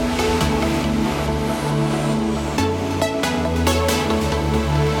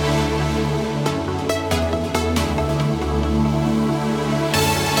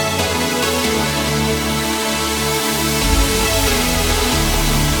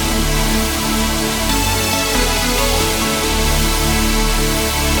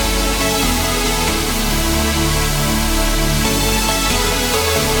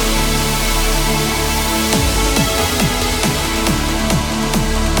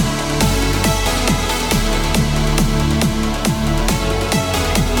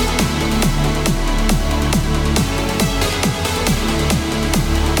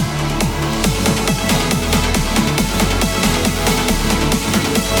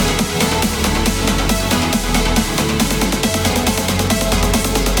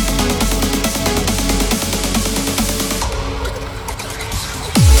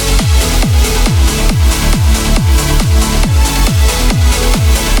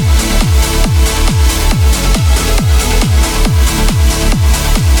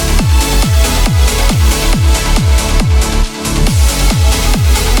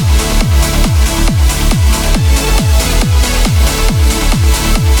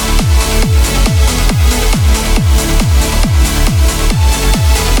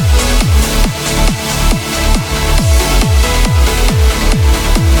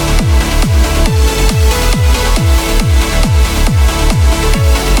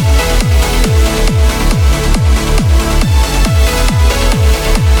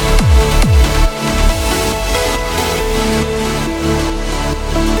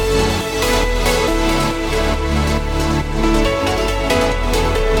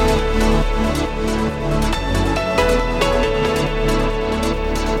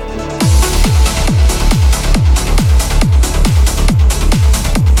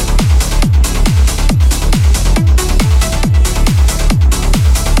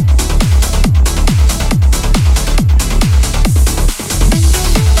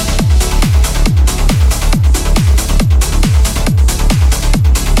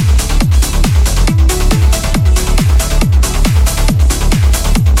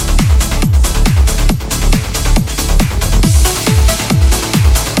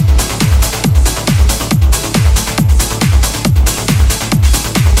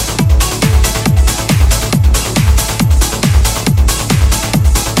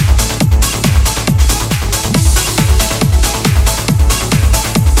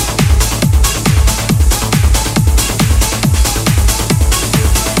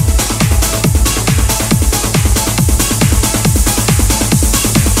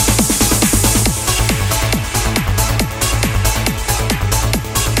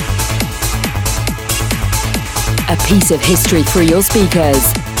 piece of history through your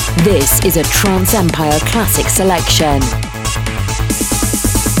speakers. This is a Trance Empire classic selection.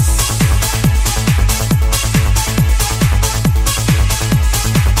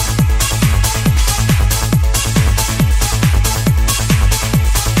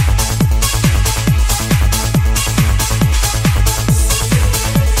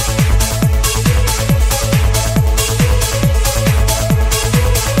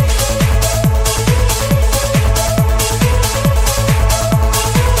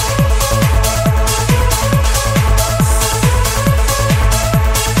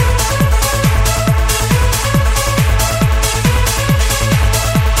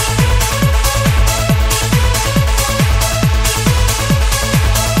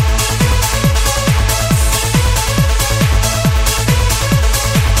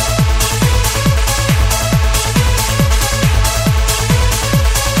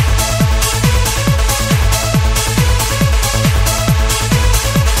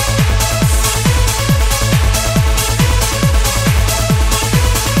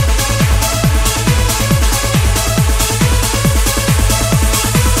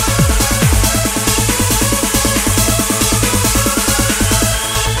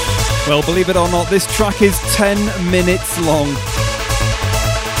 Well, believe it or not, this track is 10 minutes long.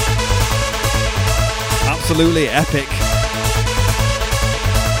 Absolutely epic.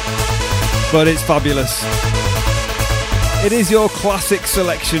 But it's fabulous. It is your classic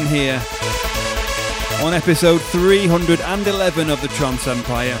selection here on episode 311 of the Trance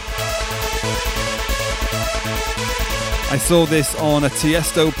Empire. I saw this on a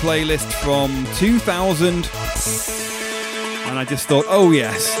Tiesto playlist from 2000 and I just thought, oh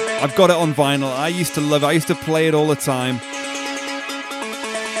yes, I've got it on vinyl. I used to love it. I used to play it all the time.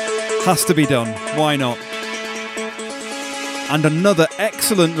 Has to be done. Why not? And another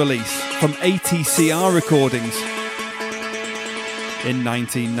excellent release from ATCR Recordings in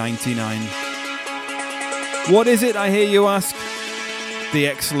 1999. What is it, I hear you ask? The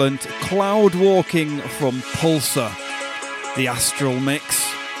excellent Cloud Walking from Pulsar, the Astral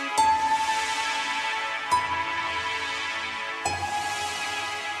Mix.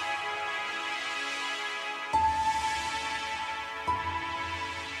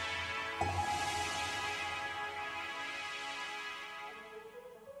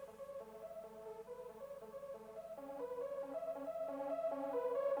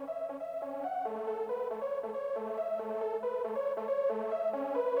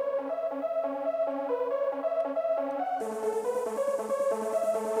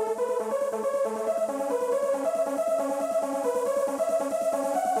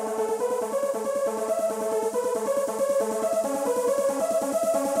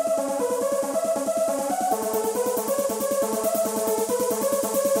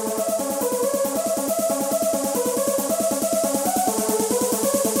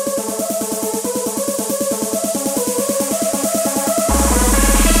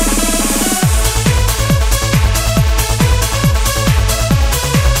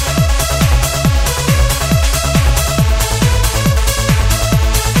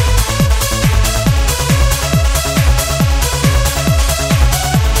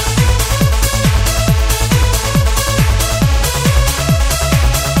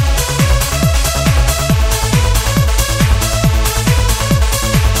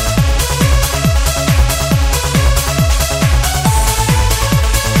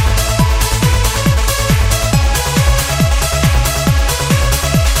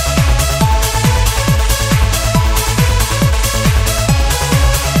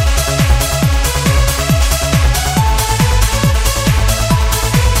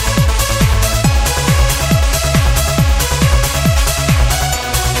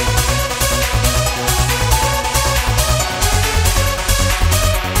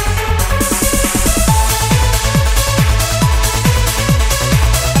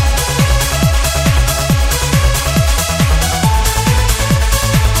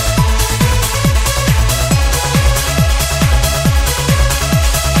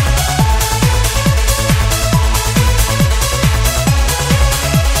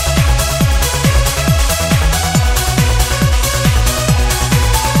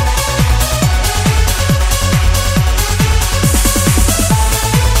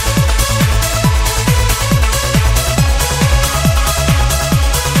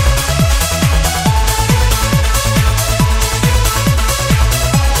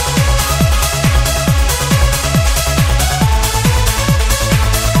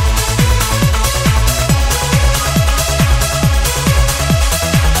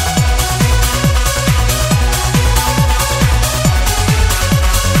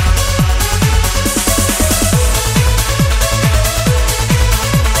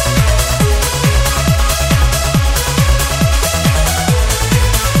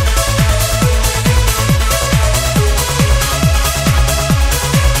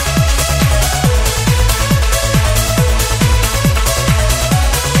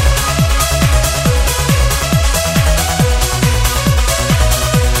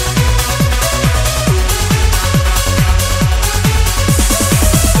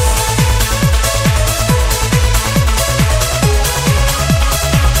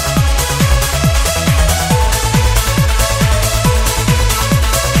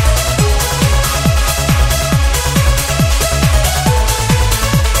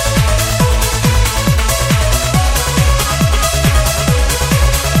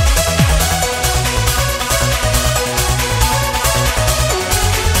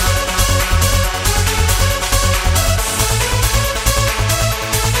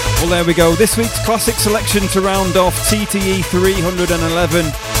 Well, there we go. This week's classic selection to round off TTE 311.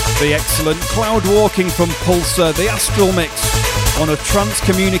 The excellent Cloud Walking from Pulsar, the Astral Mix on a Trance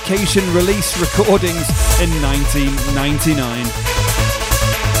Communication release recordings in 1999.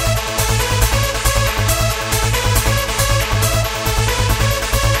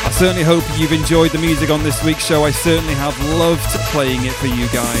 I certainly hope you've enjoyed the music on this week's show. I certainly have loved playing it for you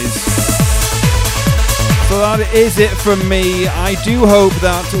guys. So that is it from me. I do hope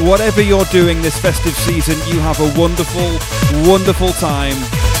that whatever you're doing this festive season, you have a wonderful, wonderful time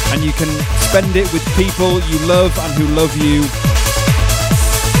and you can spend it with people you love and who love you.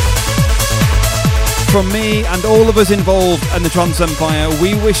 From me and all of us involved in the Trance Empire,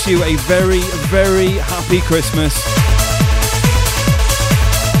 we wish you a very, very happy Christmas.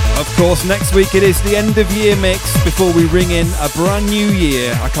 Of course, next week it is the end of year mix before we ring in a brand new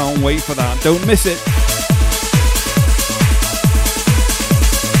year. I can't wait for that. Don't miss it.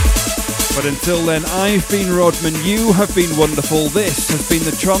 But until then, I've been Rodman, you have been wonderful. This has been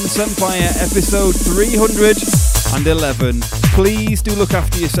the Trance Empire episode 311. Please do look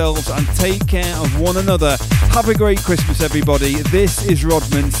after yourselves and take care of one another. Have a great Christmas, everybody. This is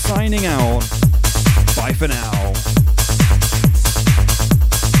Rodman signing out. Bye for now.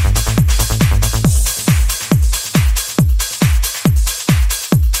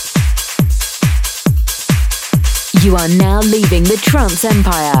 You are now leaving the Trance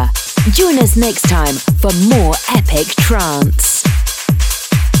Empire. Join us next time for more epic trance.